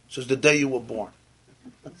says, the day you were born.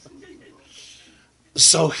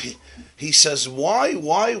 So he says, why?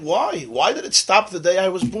 Why did it stop the day I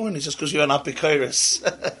was born? He says, because you're an apikoros.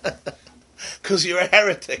 Because you're a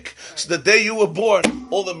heretic. So the day you were born,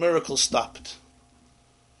 all the miracles stopped.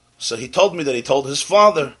 So he told me that he told his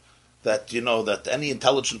father that, that any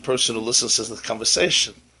intelligent person who listens to the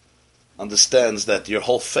conversation understands that your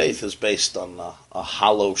whole faith is based on a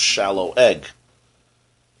hollow, shallow egg.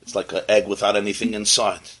 It's like an egg without anything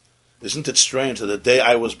inside. Isn't it strange that the day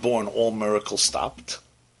I was born, all miracles stopped?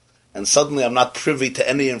 And suddenly I'm not privy to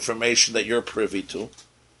any information that you're privy to,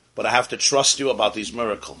 but I have to trust you about these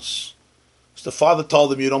miracles. So the father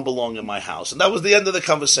told him, you don't belong in my house. And that was the end of the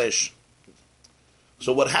conversation.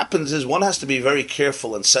 So what happens is one has to be very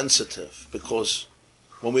careful and sensitive, because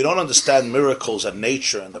when we don't understand miracles and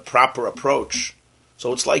nature and the proper approach,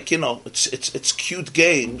 so it's like, it's cute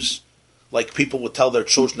games, like people would tell their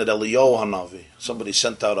children at Eliyahu Hanavi. Somebody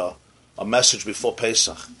sent out a message before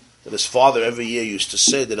Pesach, that his father every year used to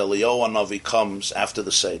say that Eliyahu Hanavi comes after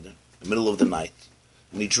the Seder, in the middle of the night,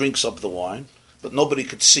 and he drinks up the wine, but nobody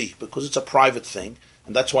could see, because it's a private thing,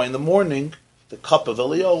 and that's why in the morning, the cup of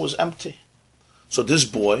Eliyahu was empty. So this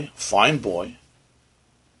boy, fine boy,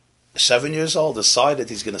 7 years old, decided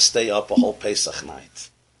he's going to stay up a whole Pesach night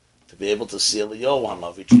to be able to see Eliyahu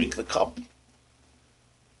Hanavi drink the cup.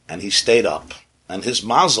 And he stayed up. And his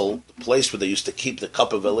mazel, the place where they used to keep the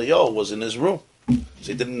cup of Eliyahu, was in his room.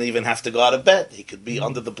 So he didn't even have to go out of bed. He could be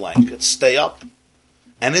under the blanket, stay up.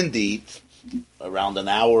 And indeed, around an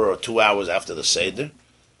hour or 2 hours after the Seder,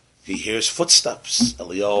 he hears footsteps.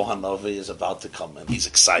 Eliyahu Hanavi is about to come in. He's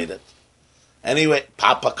excited. Anyway,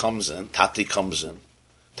 Papa comes in, Tati comes in,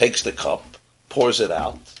 takes the cup, pours it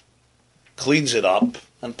out, cleans it up,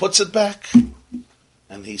 and puts it back.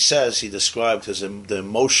 And he says, he described the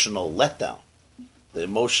emotional letdown. The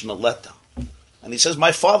emotional letdown. And he says,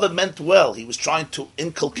 my father meant well. He was trying to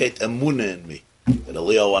inculcate emunah in me. That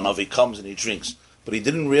Eliyahu Hanavi comes and he drinks. But he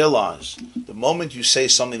didn't realize, the moment you say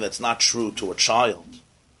something that's not true to a child,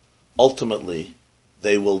 ultimately,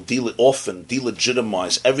 they will often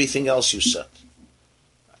delegitimize everything else you said.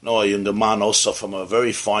 I know a younger man also from a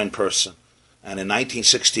very fine person. And in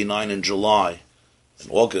 1969, in July, in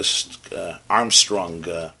August,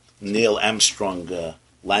 Neil Armstrong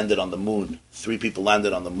landed on the moon. 3 people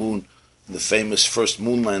landed on the moon in the famous first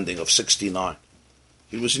moon landing of 69.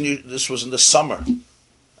 This was in the summer,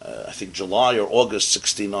 I think July or August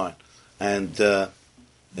 69. And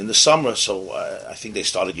in the summer, so I think they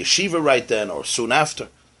started yeshiva right then or soon after.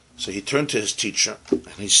 So he turned to his teacher and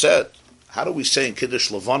he said, how do we say in Kiddush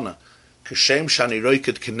Levana, Kashem shani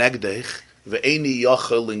roiked kenegdech ve'eni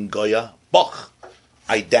yachel lingoya bach.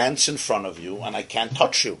 I dance in front of you and I can't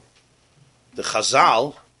touch you. The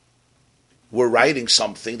Chazal were writing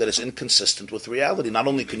something that is inconsistent with reality. Not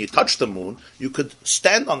only can you touch the moon, you could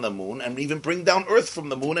stand on the moon and even bring down earth from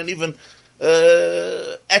the moon and even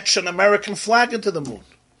etch an American flag into the moon.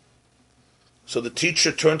 So the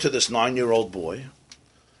teacher turned to this 9-year-old boy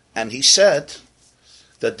and he said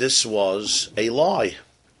that this was a lie.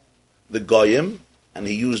 The Goyim, and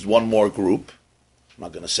he used one more group, I'm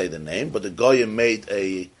not going to say the name, but the Goyim made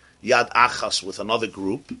a Yad Achas with another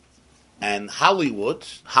group, and Hollywood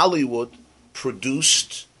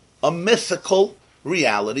produced a mythical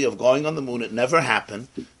reality of going on the moon. It never happened.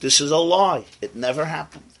 This is a lie. It never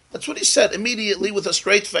happened. That's what he said immediately with a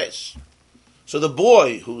straight face. So the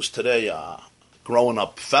boy, who's today a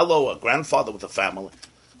grown-up fellow, a grandfather with a family,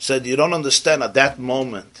 said, you don't understand, at that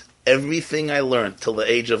moment, everything I learned till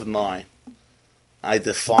the age of 9, I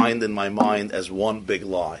defined in my mind as one big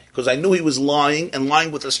lie. Because I knew he was lying, and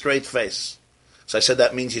lying with a straight face. So I said,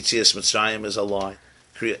 that means Yetzias Mitzrayim is a lie.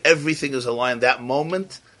 Everything is a lie. In that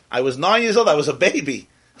moment, I was 9 years old, I was a baby.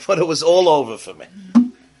 But it was all over for me.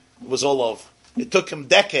 It was all over. It took him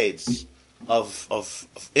decades of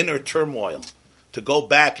inner turmoil to go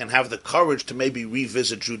back and have the courage to maybe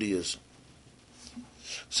revisit Judaism.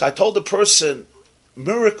 So I told the person, the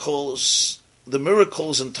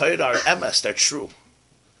miracles in Torah are emes, they're true.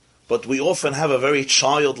 But we often have a very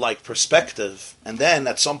childlike perspective, and then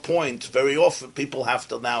at some point, very often, people have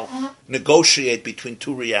to now negotiate between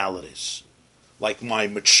two realities. like my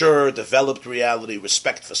mature, developed reality,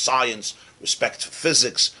 respect for science, respect for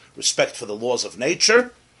physics, respect for the laws of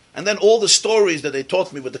nature, and then all the stories that they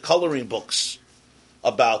taught me with the coloring books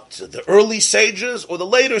about the early sages or the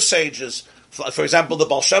later sages, for example, the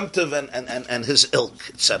Baal Shem Tov and his ilk,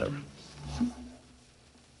 etc.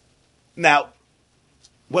 Now,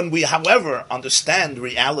 when we, however, understand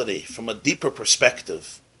reality from a deeper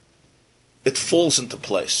perspective, it falls into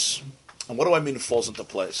place. And what do I mean it falls into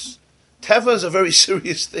place? Teva is a very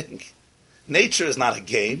serious thing. Nature is not a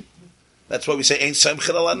game. That's why we say, Ein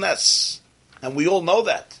Semchel Ala Nes. And we all know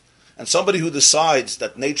that. And somebody who decides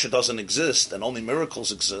that nature doesn't exist and only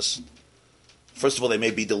miracles exist, first of all, they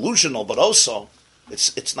may be delusional, but also,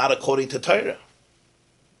 it's not according to Torah.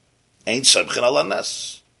 Ein Semchel Ala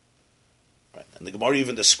Nes. Right. And the Gemara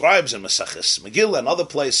even describes in Maseches Megillah and other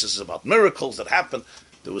places about miracles that happen.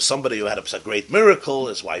 There was somebody who had a great miracle,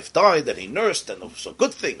 his wife died, and he nursed, and it was a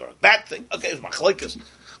good thing or a bad thing. Okay, it's machlokes.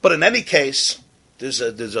 But in any case, there's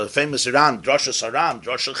a famous Iran,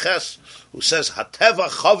 Drashas Ches, who says, "Hateva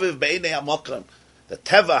chaviv beinei hamakram." The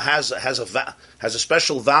teva has a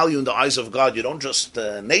special value in the eyes of God. You don't just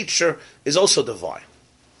nature is also divine,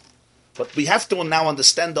 but we have to now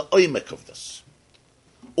understand the oimek of this.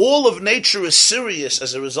 All of nature is serious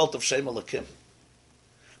as a result of Shem Elokim.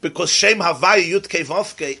 Because Shem Havai Yud Kei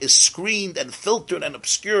Vav Kei is screened and filtered and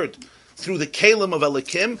obscured through the Kalim of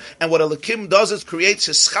Elokim, and what Elokim does is creates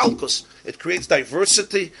his Chalkus, it creates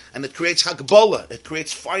diversity, and it creates Hagbola, it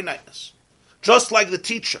creates finiteness. Just like the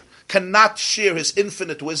teacher cannot share his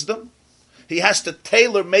infinite wisdom, he has to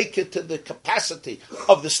tailor-make it to the capacity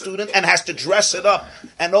of the student and has to dress it up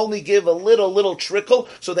and only give a little trickle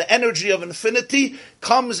so the energy of infinity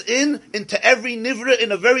comes into every nivra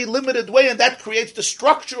in a very limited way, and that creates the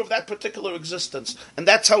structure of that particular existence. And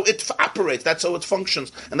that's how it operates, that's how it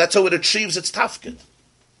functions, and that's how it achieves its tafkid.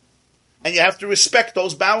 And you have to respect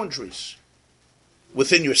those boundaries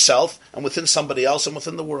within yourself and within somebody else and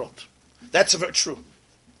within the world. That's very true.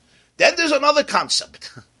 Then there's another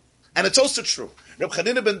concept. And it's also true. Reb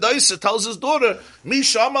Chanina ben Doisa tells his daughter,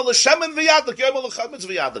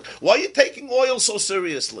 why are you taking oil so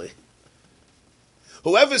seriously?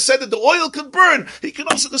 Whoever said that the oil could burn, he can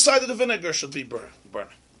also decide that the vinegar should be burning.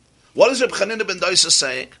 What is Reb Chanina ben Doisa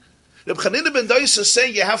saying? Reb Chanina ben Doisa is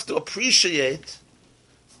saying you have to appreciate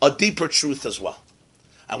a deeper truth as well.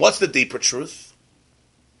 And what's the deeper truth?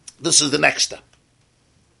 This is the next step.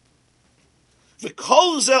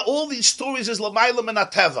 Because all these stories is Lamayla and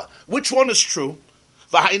Ateva. Which one is true?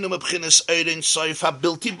 When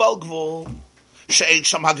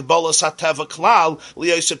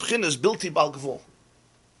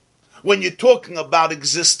you're talking about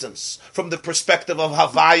existence from the perspective of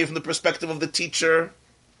Havai, from the perspective of the teacher,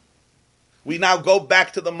 we now go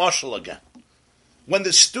back to the mashal again. When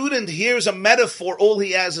the student hears a metaphor, all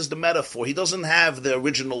he has is the metaphor. He doesn't have the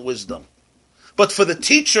original wisdom. But for the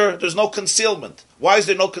teacher, there's no concealment. Why is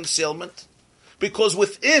there no concealment? Because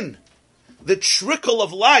within the trickle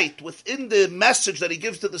of light, within the message that he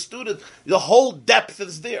gives to the student, the whole depth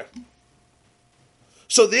is there.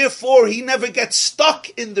 So therefore, he never gets stuck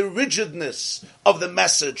in the rigidness of the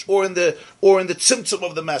message or in the tzimtzum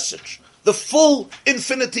of the message. The full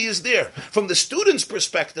infinity is there. From the student's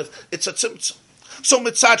perspective, it's a tzimtzum. So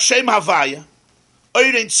mitzat shem havaya,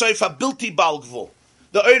 oirein soifa bilti balgvul.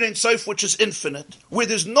 The Ein Sof, which is infinite, where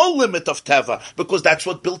there's no limit of Teva, because that's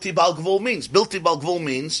what Bilti Bal Gvul means. Bilti Bal Gvul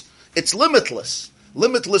means it's limitless.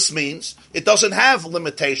 Limitless means it doesn't have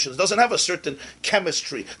limitations, doesn't have a certain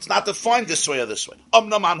chemistry. It's not defined this way or this way. But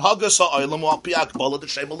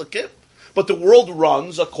the world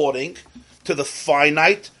runs according to the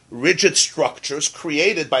finite, rigid structures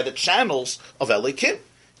created by the channels of Elokim.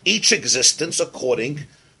 Each existence according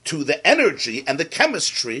to the energy and the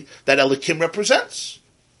chemistry that Elokim represents.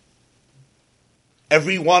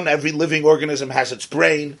 Every living organism has its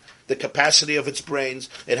brain, the capacity of its brains.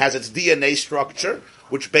 It has its DNA structure,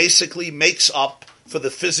 which basically makes up for the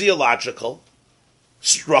physiological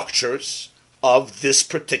structures of this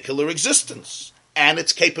particular existence, and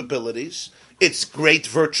its capabilities, its great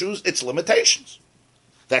virtues, its limitations.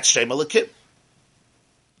 That's Shem Elokim.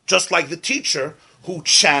 Just like the teacher who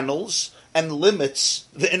channels and limits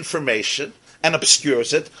the information and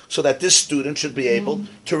obscures it so that this student should be able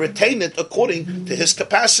to retain it according to his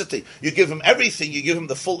capacity. You give him everything, you give him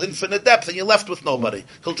the full infinite depth, and you're left with nobody.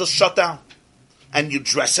 He'll just shut down. And you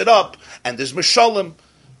dress it up, and there's Mishalim,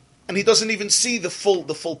 and he doesn't even see the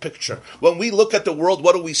full picture. When we look at the world,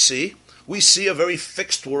 what do we see? We see a very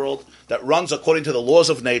fixed world that runs according to the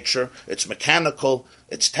laws of nature. It's mechanical,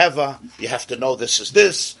 it's teva, you have to know this is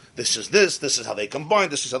this, This is this. This is how they combine.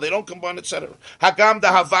 This is how they don't combine, etc. Hagam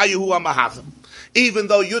da Havayu hu amahavim. Even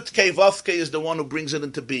though Yutke Vavke is the one who brings it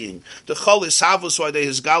into being. The Chol is Havus why they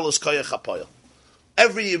his galus koyach hapoyel.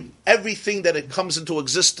 Everything that it comes into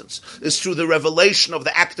existence is through the revelation of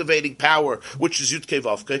the activating power, which is Yutke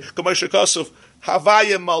Vavke. Kamashir Kasuf,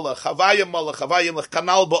 Havaya Malach, Havaya Malach, Havaya Malach,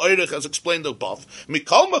 Kanal Ba'oirich, as explained above.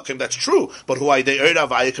 Mikol Makim, that's true, but who I they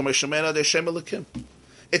Havaya Kamashir Mena they Shem Elikim.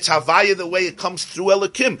 It's Havaya the way it comes through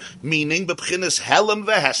Elikim, meaning B'pchinas Helam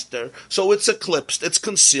Vehester, so it's eclipsed, it's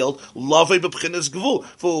concealed, Love B'pchinas Gvul,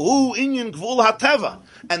 for who Inyan Gvul HaTeva.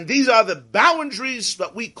 And these are the boundaries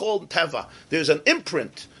that we call Teva. There's an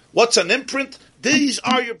imprint. What's an imprint? These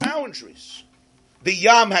are your boundaries. The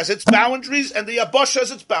Yam has its boundaries, and the Yabosh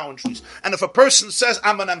has its boundaries. And if a person says,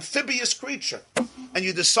 I'm an amphibious creature, and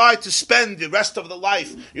you decide to spend the rest of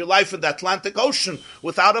your life in the Atlantic Ocean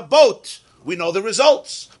without a boat, we know the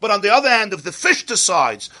results. But on the other hand, if the fish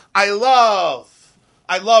decides, I love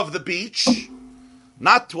the beach,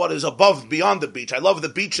 not what is above, beyond the beach. I love the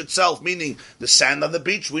beach itself, meaning the sand on the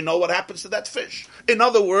beach. We know what happens to that fish. In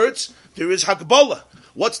other words, there is Hakbala.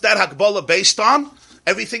 What's that Hakbala based on?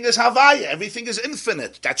 Everything is Havaya. Everything is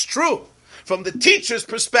infinite. That's true. From the teacher's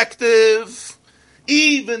perspective,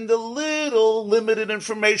 even the little limited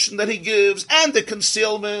information that he gives and the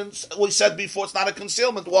concealments, we said before, it's not a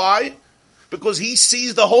concealment. Why? Because he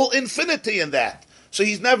sees the whole infinity in that. So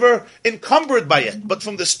he's never encumbered by it. But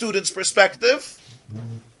from the student's perspective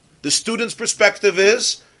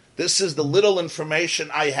is, this is the little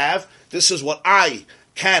information I have. This is what I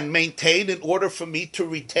can maintain in order for me to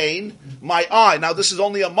retain my eye. Now, this is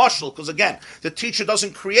only a mashal, because again, the teacher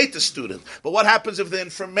doesn't create the student. But what happens if the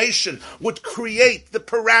information would create the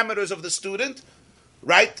parameters of the student?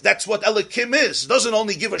 Right? That's what Elikim is. It doesn't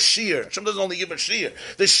only give a shear. Hashem doesn't only give a shear.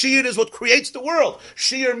 The shear is what creates the world.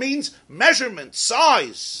 Shear means measurement,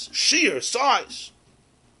 size. Shear, size.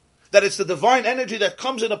 That it's the divine energy that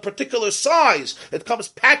comes in a particular size. It comes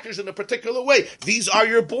packaged in a particular way. These are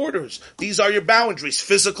your borders. These are your boundaries.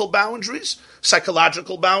 Physical boundaries,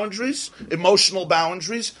 psychological boundaries, emotional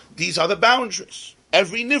boundaries. These are the boundaries.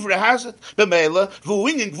 Every nivra has it.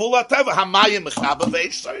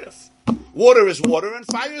 Water is water and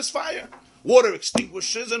fire is fire. Water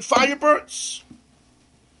extinguishes and fire burns.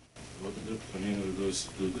 What did the Panina goes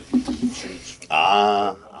to do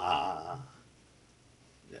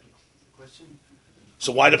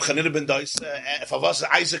So why the Chanina ben Doisa? If I was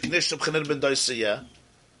Isaac Nish, the Chanina ben Doisa, yeah.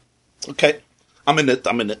 Okay, I'm in it.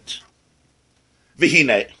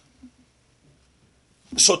 Vihine.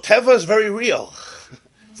 So Teva is very real.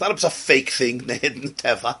 It's not a fake thing, the hidden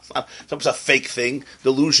Teva. It's not a fake thing,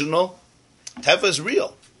 delusional. Teva is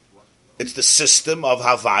real. It's the system of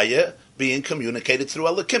Havaya being communicated through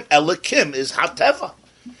Elikim. Elikim is HaTeva.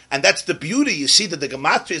 And that's the beauty. You see that the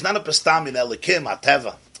Gematria is not a Pestam in Elikim,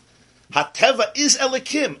 HaTeva. HaTeva is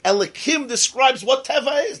Elikim. Elikim describes what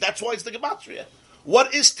Teva is. That's why it's the Gematria.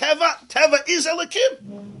 What is Teva? Teva is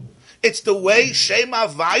Elikim. It's the way Shem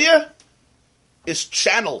Havaya is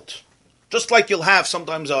channeled. Just like you'll have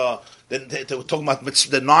sometimes, they were talking about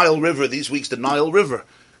the Nile River these weeks, the Nile River,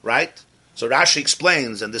 right? So Rashi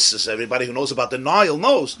explains, and this is everybody who knows about the Nile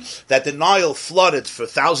knows, that the Nile flooded for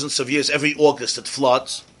thousands of years. Every August it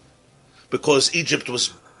floods because Egypt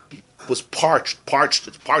was parched.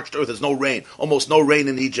 It's parched earth. There's no rain, almost no rain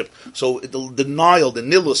in Egypt. So the Nile, the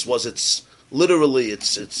Nilus, was it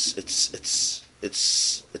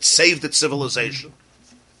saved its civilization.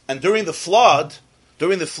 And during the flood,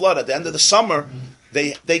 at the end of the summer,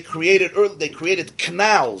 they created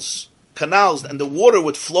canals, and the water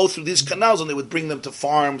would flow through these canals, and they would bring them to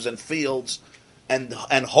farms and fields, and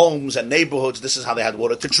homes and neighborhoods. This is how they had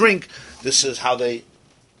water to drink. This is how they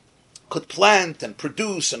could plant and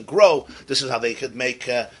produce and grow. This is how they could make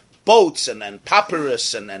boats and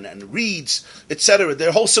papyrus and reeds, etc.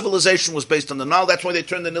 Their whole civilization was based on the Nile. That's why they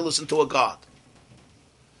turned the Nilus into a god.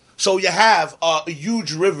 So you have a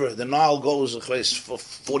huge river. The Nile goes for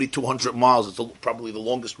 4,200 miles. It's probably the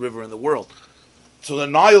longest river in the world. So the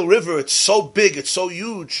Nile River, it's so big, it's so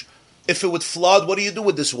huge. If it would flood, what do you do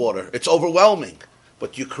with this water? It's overwhelming.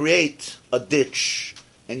 But you create a ditch,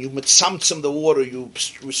 and you mitzamtzim the water, you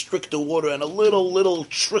restrict the water, and a little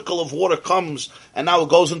trickle of water comes, and now it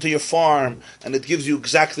goes into your farm, and it gives you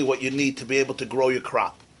exactly what you need to be able to grow your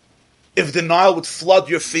crop. If the Nile would flood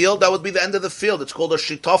your field, that would be the end of the field. It's called a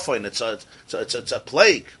shitofin. It's a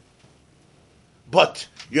plague. But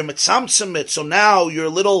you're mitzamtzim it, so now your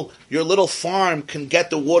little farm can get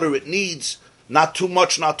the water it needs, not too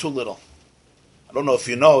much, not too little. I don't know if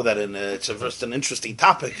you know that it's an interesting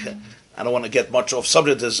topic. I don't want to get much off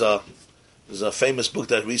subject. There's There's a famous book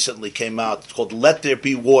that recently came out. It's called Let There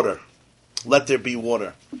Be Water. Let There Be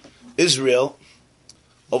Water. Israel,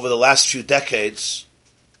 over the last few decades,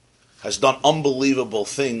 has done unbelievable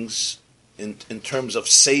things in terms of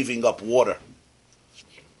saving up water.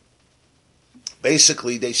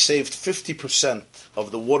 Basically, they saved 50%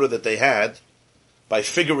 of the water that they had by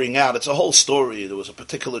figuring out, it's a whole story, there was a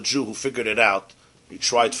particular Jew who figured it out. He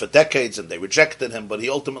tried for decades and they rejected him, but he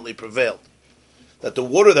ultimately prevailed. That the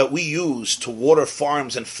water that we use to water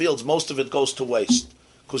farms and fields, most of it goes to waste.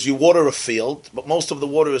 Because you water a field, but most of the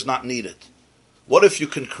water is not needed. What if you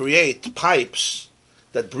can create pipes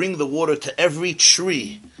that bring the water to every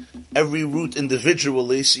tree, every root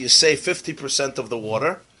individually, so you save 50% of the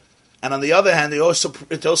water, and on the other hand, it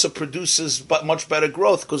also produces much better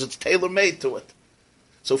growth because it's tailor-made to it.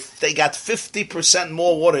 So they got 50%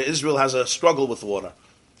 more water. Israel has a struggle with water.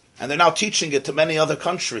 And they're now teaching it to many other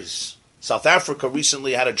countries. South Africa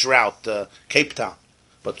recently had a drought, Cape Town.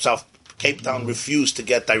 But Cape Town refused to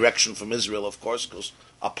get direction from Israel, of course, because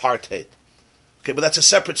apartheid. Okay, but that's a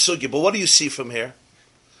separate sugya. But what do you see from here?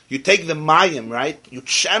 You take the mayim, right? You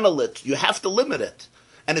channel it. You have to limit it.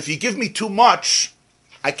 And if you give me too much,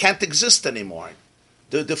 I can't exist anymore.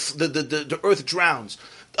 The earth drowns.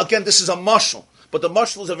 Again, this is a mashal. But the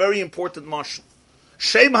mashal is a very important mashal.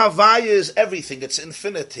 Shem Havaya is everything. It's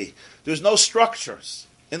infinity. There's no structures.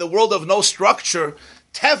 In the world of no structure,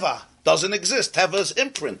 Teva doesn't exist. Teva is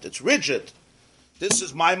imprint. It's rigid. This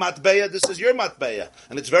is my matbeya, this is your matbeya.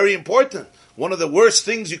 And it's very important. One of the worst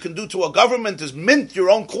things you can do to a government is mint your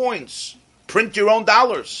own coins. Print your own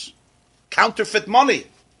dollars. Counterfeit money.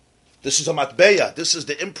 This is a matbeya. This is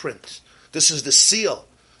the imprint. This is the seal.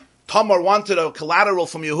 Tamar wanted a collateral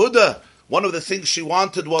from Yehuda. One of the things she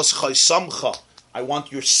wanted was chaysamcha. I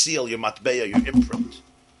want your seal, your matbeya, your imprint.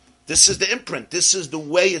 This is the imprint. This is the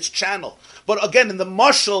way it's channeled. But again, in the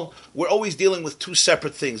mashal, we're always dealing with two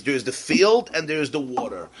separate things. There's the field and there's the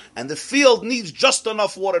water. And the field needs just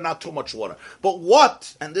enough water, not too much water. But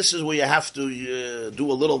what, and this is where you have to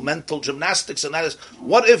do a little mental gymnastics, and that is,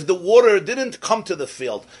 what if the water didn't come to the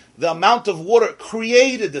field? The amount of water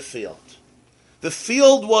created the field. The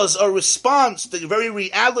field was a response. The very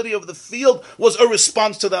reality of the field was a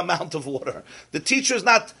response to the amount of water. The teacher is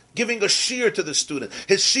not giving a shear to the student.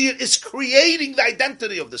 His shear is creating the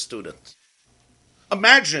identity of the student.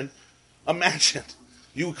 Imagine,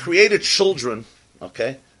 you created children,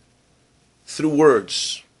 okay, through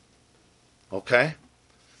words, okay?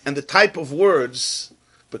 And the type of words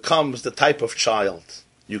becomes the type of child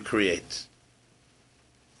you create.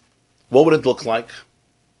 What would it look like?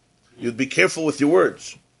 You'd be careful with your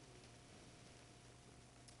words.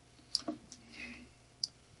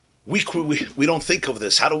 We don't think of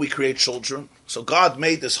this. How do we create children? So God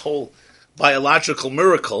made this whole biological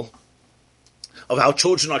miracle of how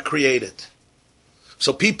children are created.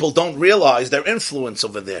 So people don't realize their influence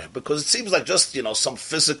over there, because it seems like just, some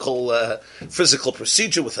physical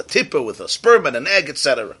procedure with a tipper, with a sperm and an egg,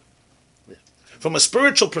 etc. From a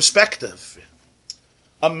spiritual perspective,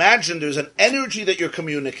 imagine there's an energy that you're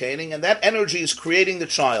communicating, and that energy is creating the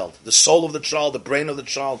child, the soul of the child, the brain of the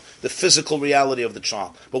child, the physical reality of the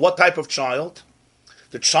child. But what type of child?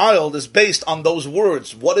 The child is based on those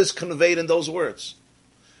words. What is conveyed in those words?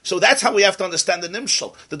 So that's how we have to understand the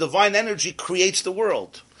nimshal. The divine energy creates the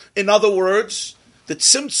world. In other words, the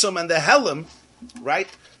tzimtzum and the helim, right?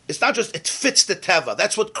 It's not just, it fits the teva.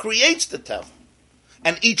 That's what creates the teva.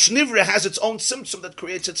 And each nivra has its own tzimtzum that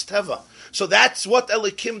creates its teva. So that's what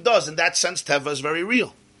Elikim does. In that sense, teva is very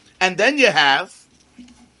real. And then you have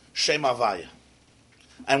Shem Havaya.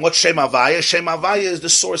 And what's Shem Havaya? Shem Havaya is the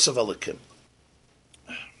source of Elikim.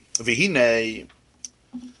 V'hinei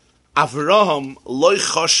Avraham loy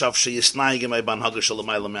choshav sheyisnaigim eiban hagash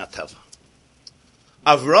alamayla me'ateva.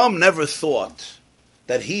 Avraham never thought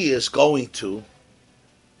that he is going to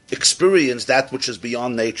experience that which is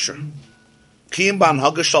beyond nature. Kiyim ban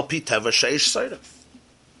hagash al pi teva sheish seiref.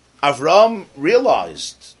 Avraham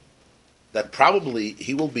realized that probably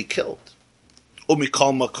he will be killed.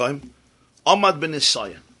 Umikol makom amad ben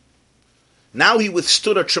Isayan. Now he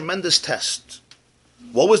withstood a tremendous test.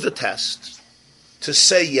 What was the test? To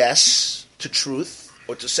say yes to truth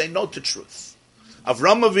or to say no to truth.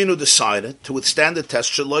 Avraham Avinu decided to withstand the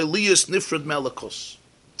test, sheloi liyus nifrad melekos,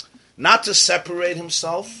 not to separate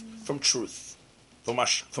himself from truth,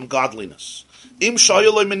 from godliness. Im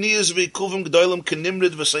shayoloi meniyas v'ikuvim g'dolim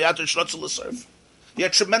k'nimrid v'sayater shratzel l'serv. He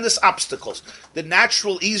had tremendous obstacles. The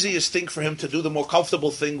natural, easiest thing for him to do, the more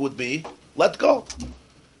comfortable thing would be, let go.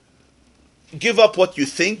 Give up what you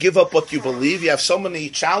think, give up what you believe. You have so many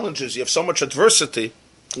challenges, you have so much adversity.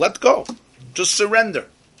 Let go. Just surrender.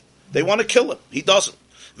 They want to kill him. He doesn't.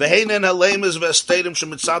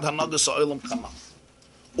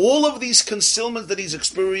 All of these concealments that he's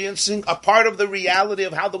experiencing are part of the reality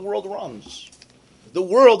of how the world runs. The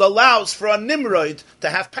world allows for a Nimrod to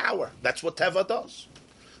have power. That's what Teva does.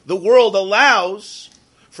 The world allows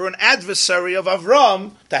for an adversary of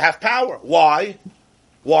Avram to have power. Why?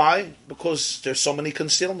 Why? Because there's so many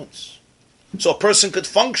concealments. So a person could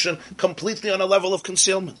function completely on a level of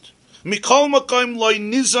concealment. Mikol makom loy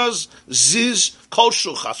nizaz ziz kol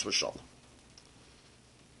chas v'shalom.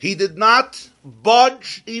 He did not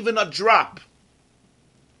budge even a drop.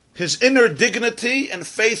 His inner dignity and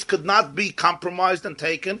faith could not be compromised and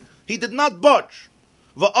taken. He did not budge.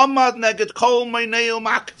 V'amad neged kol meineu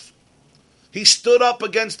makif. He stood up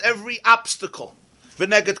against every obstacle.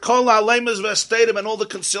 V'neged kol ha'leimas v'estadim and all the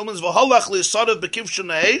concealments. V'holach li'sadav b'kivshon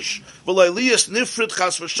ha'esh v'lo'eliyas nifrit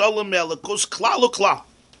chas v'shalom me'alakus klal u'klal.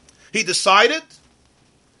 He decided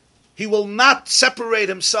he will not separate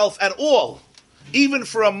himself at all, even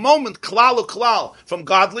for a moment, klal u'klal, from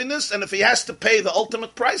godliness, and if he has to pay the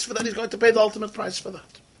ultimate price for that, he's going to pay the ultimate price for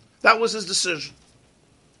that. That was his decision.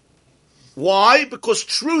 Why? Because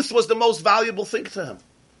truth was the most valuable thing to him.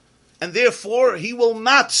 And therefore, he will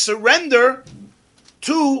not surrender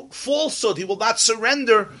to falsehood. He will not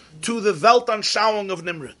surrender to the Weltanschauung of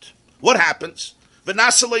Nimrod. What happens?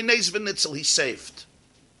 He's saved.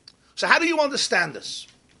 So how do you understand this?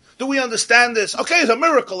 Do we understand this? Okay, it's a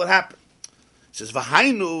miracle, it happened. It says,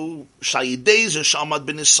 V'hainu shayideze shamad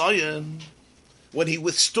ben Nisayan, when he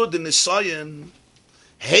withstood the Nisayan,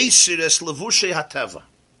 heisir es levushe hateva.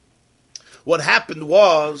 What happened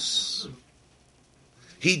was,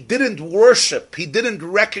 he didn't worship, he didn't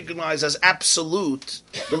recognize as absolute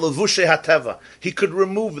the levushe hateva. He could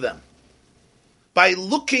remove them. By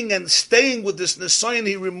looking and staying with this Nisayan,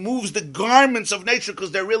 he removes the garments of nature,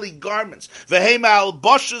 because they're really garments. V'heima al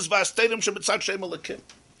boshes v'astedim shebetzad shem alakim.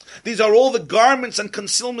 These are all the garments and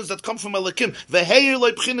concealments that come from Elokim.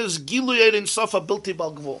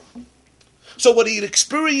 So what he had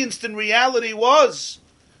experienced in reality was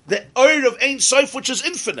the Eir of Ein Sof, which is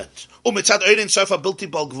infinite. And mitzad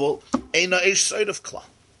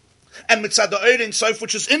the Eir Ein Sof,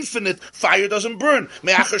 which is infinite, fire doesn't burn.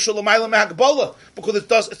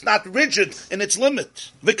 Because it's not rigid in its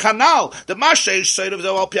limit. The canal, the Mashe Sof of the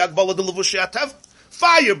Alpiagbola, the Levushi.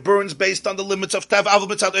 Fire burns based on the limits of Tev. But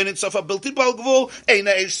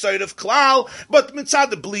mitzad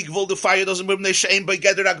the Bligvul, the fire doesn't burn.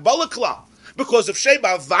 Because if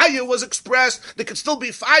Sheba Vaya was expressed, there could still be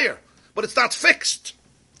fire, but it's not fixed.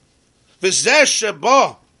 The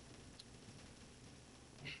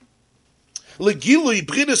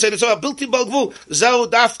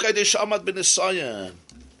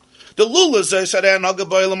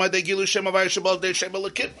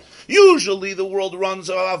usually the world runs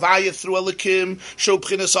Avaya through Elikim,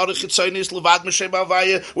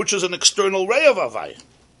 which is an external ray of Avaya.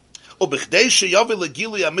 It's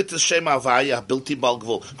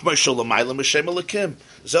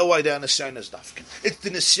the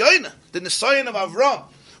Nisayon of Avram,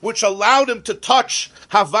 which allowed him to touch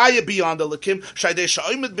Havaya beyond Elikim.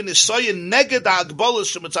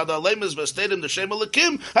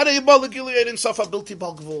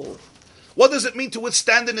 What does it mean to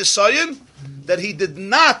withstand the Nisayon? That he did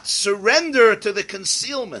not surrender to the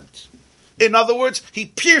concealment. In other words, he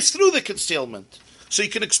pierced through the concealment. So you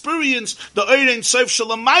can experience the Eirein Sof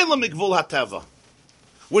Shalamayla Mikvul Hateva,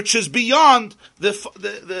 which is beyond the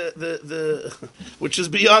which is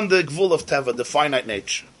beyond the Gvul of Teva, the finite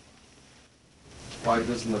nature. Why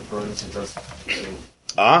doesn't it burn as it does?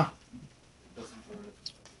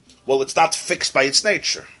 Well, it's not fixed by its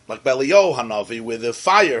nature. Like Belial Hanavi, where the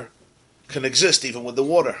fire can exist even with the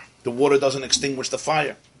water. The water doesn't extinguish the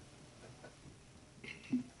fire.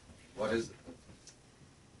 What is it?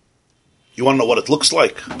 You want to know what it looks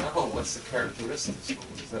like? No, what's the characteristics?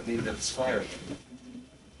 What does that mean that it's fire?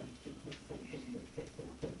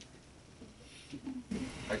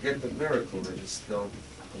 I get the miracle, I just don't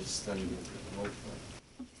understand the whole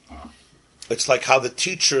thing. It's like how the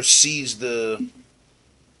teacher sees the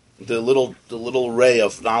little ray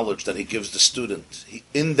of knowledge that he gives the student.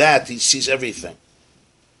 In that he sees everything.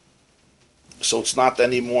 So it's not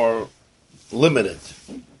any more limited.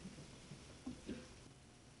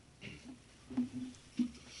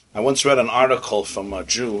 I once read an article from a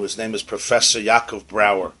Jew. His name is Professor Yaakov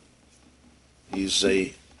Brauer. He's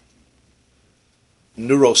a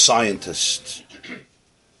neuroscientist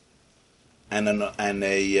and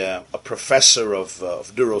a professor of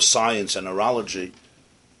neuroscience and neurology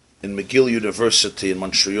in McGill University in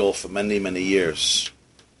Montreal for many, many years.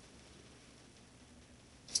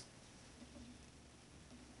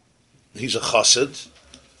 He's a chassid,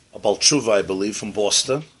 a Baal Tshuva, I believe, from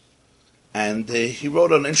Boston. And he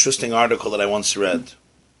wrote an interesting article that I once read.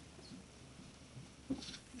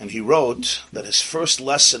 And he wrote that his first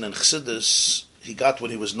lesson in Chassidus he got when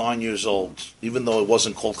he was 9 years old, even though it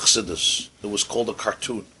wasn't called Chassidus. It was called a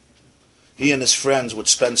cartoon. He and his friends would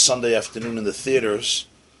spend Sunday afternoon in the theaters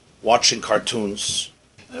watching cartoons.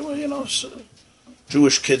 They were,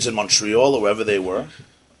 Jewish kids in Montreal or wherever they were,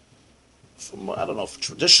 from, I don't know,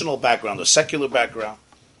 traditional background or secular background.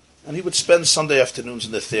 And he would spend Sunday afternoons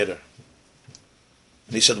in the theater.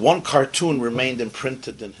 And he said one cartoon remained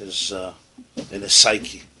imprinted in his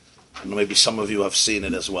psyche. And maybe some of you have seen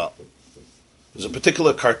it as well. There's a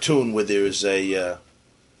particular cartoon where there is a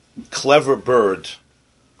clever bird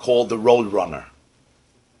called the Roadrunner.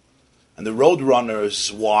 And the Roadrunner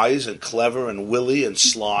is wise and clever and wily and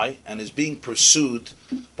sly and is being pursued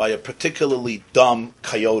by a particularly dumb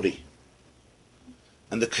coyote.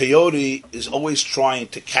 And the coyote is always trying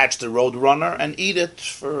to catch the Roadrunner and eat it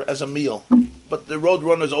as a meal. But the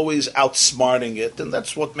Roadrunner is always outsmarting it, and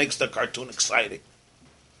that's what makes the cartoon exciting.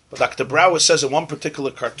 But Dr. Brower says in one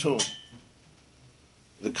particular cartoon,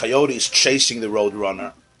 the coyote is chasing the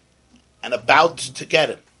Roadrunner and about to get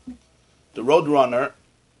him. The Roadrunner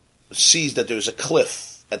sees that there's a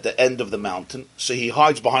cliff at the end of the mountain, so he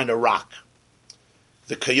hides behind a rock.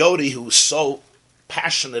 The coyote, who's so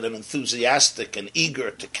passionate and enthusiastic and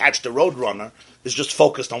eager to catch the Roadrunner, is just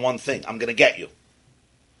focused on one thing: I'm going to get you.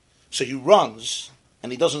 So he runs,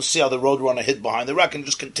 and he doesn't see how the Roadrunner hid behind the rock and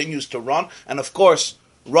just continues to run, and of course,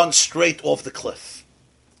 runs straight off the cliff.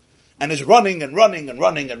 And is running and running and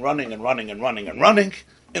running and running and running and running and running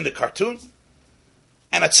in the cartoon.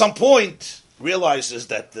 And at some point, realizes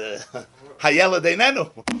that the Hayela Deinenu,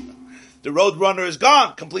 the Roadrunner is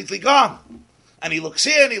gone, completely gone. And he looks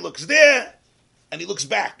here and he looks there, and he looks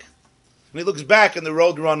back. And he looks back and the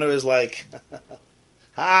Roadrunner is like,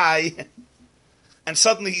 hi. And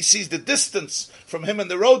suddenly he sees the distance from him and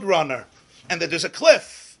the Roadrunner, and that there's a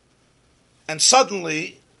cliff. And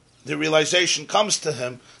suddenly the realization comes to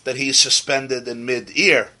him that he is suspended in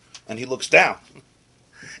mid-air, and he looks down.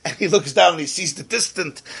 And he looks down and he sees the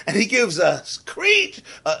distance, and he gives a screech,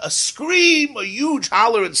 a scream, a huge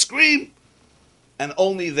holler and scream, and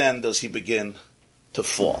only then does he begin to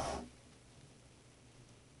fall.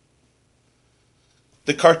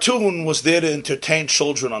 The cartoon was there to entertain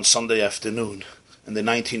children on Sunday afternoon in the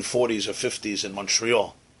 1940s or 50s in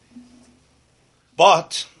Montreal.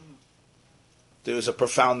 But there is a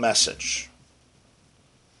profound message.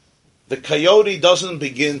 The coyote doesn't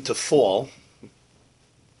begin to fall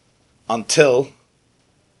until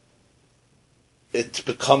it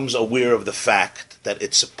becomes aware of the fact that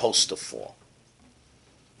it's supposed to fall.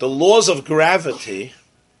 The laws of gravity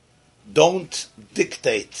don't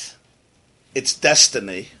dictate its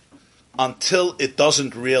destiny until it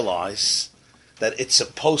doesn't realize that it's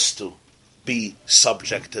supposed to be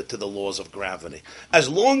subjected to the laws of gravity. As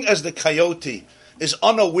long as the coyote is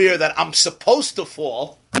unaware that I'm supposed to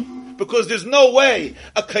fall, because there's no way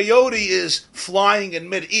a coyote is flying in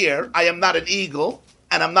mid-air. I am not an eagle,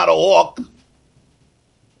 and I'm not a hawk.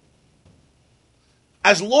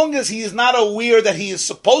 As long as he is not aware that he is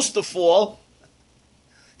supposed to fall,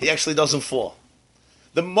 he actually doesn't fall.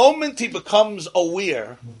 The moment he becomes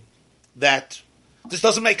aware that this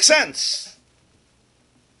doesn't make sense,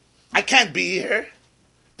 I can't be here.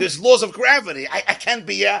 There's laws of gravity. I can't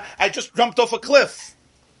be here. I just jumped off a cliff.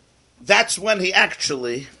 That's when he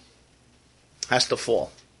actually has to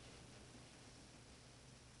fall.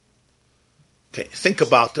 Okay, think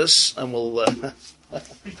about this, and we'll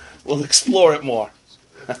explore it more.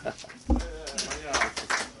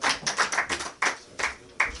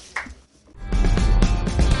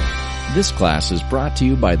 This class is brought to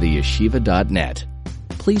you by theyeshiva.net.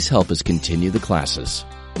 Please help us continue the classes.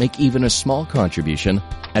 Make even a small contribution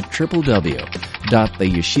at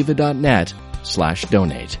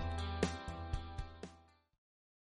www.theyeshiva.net/donate.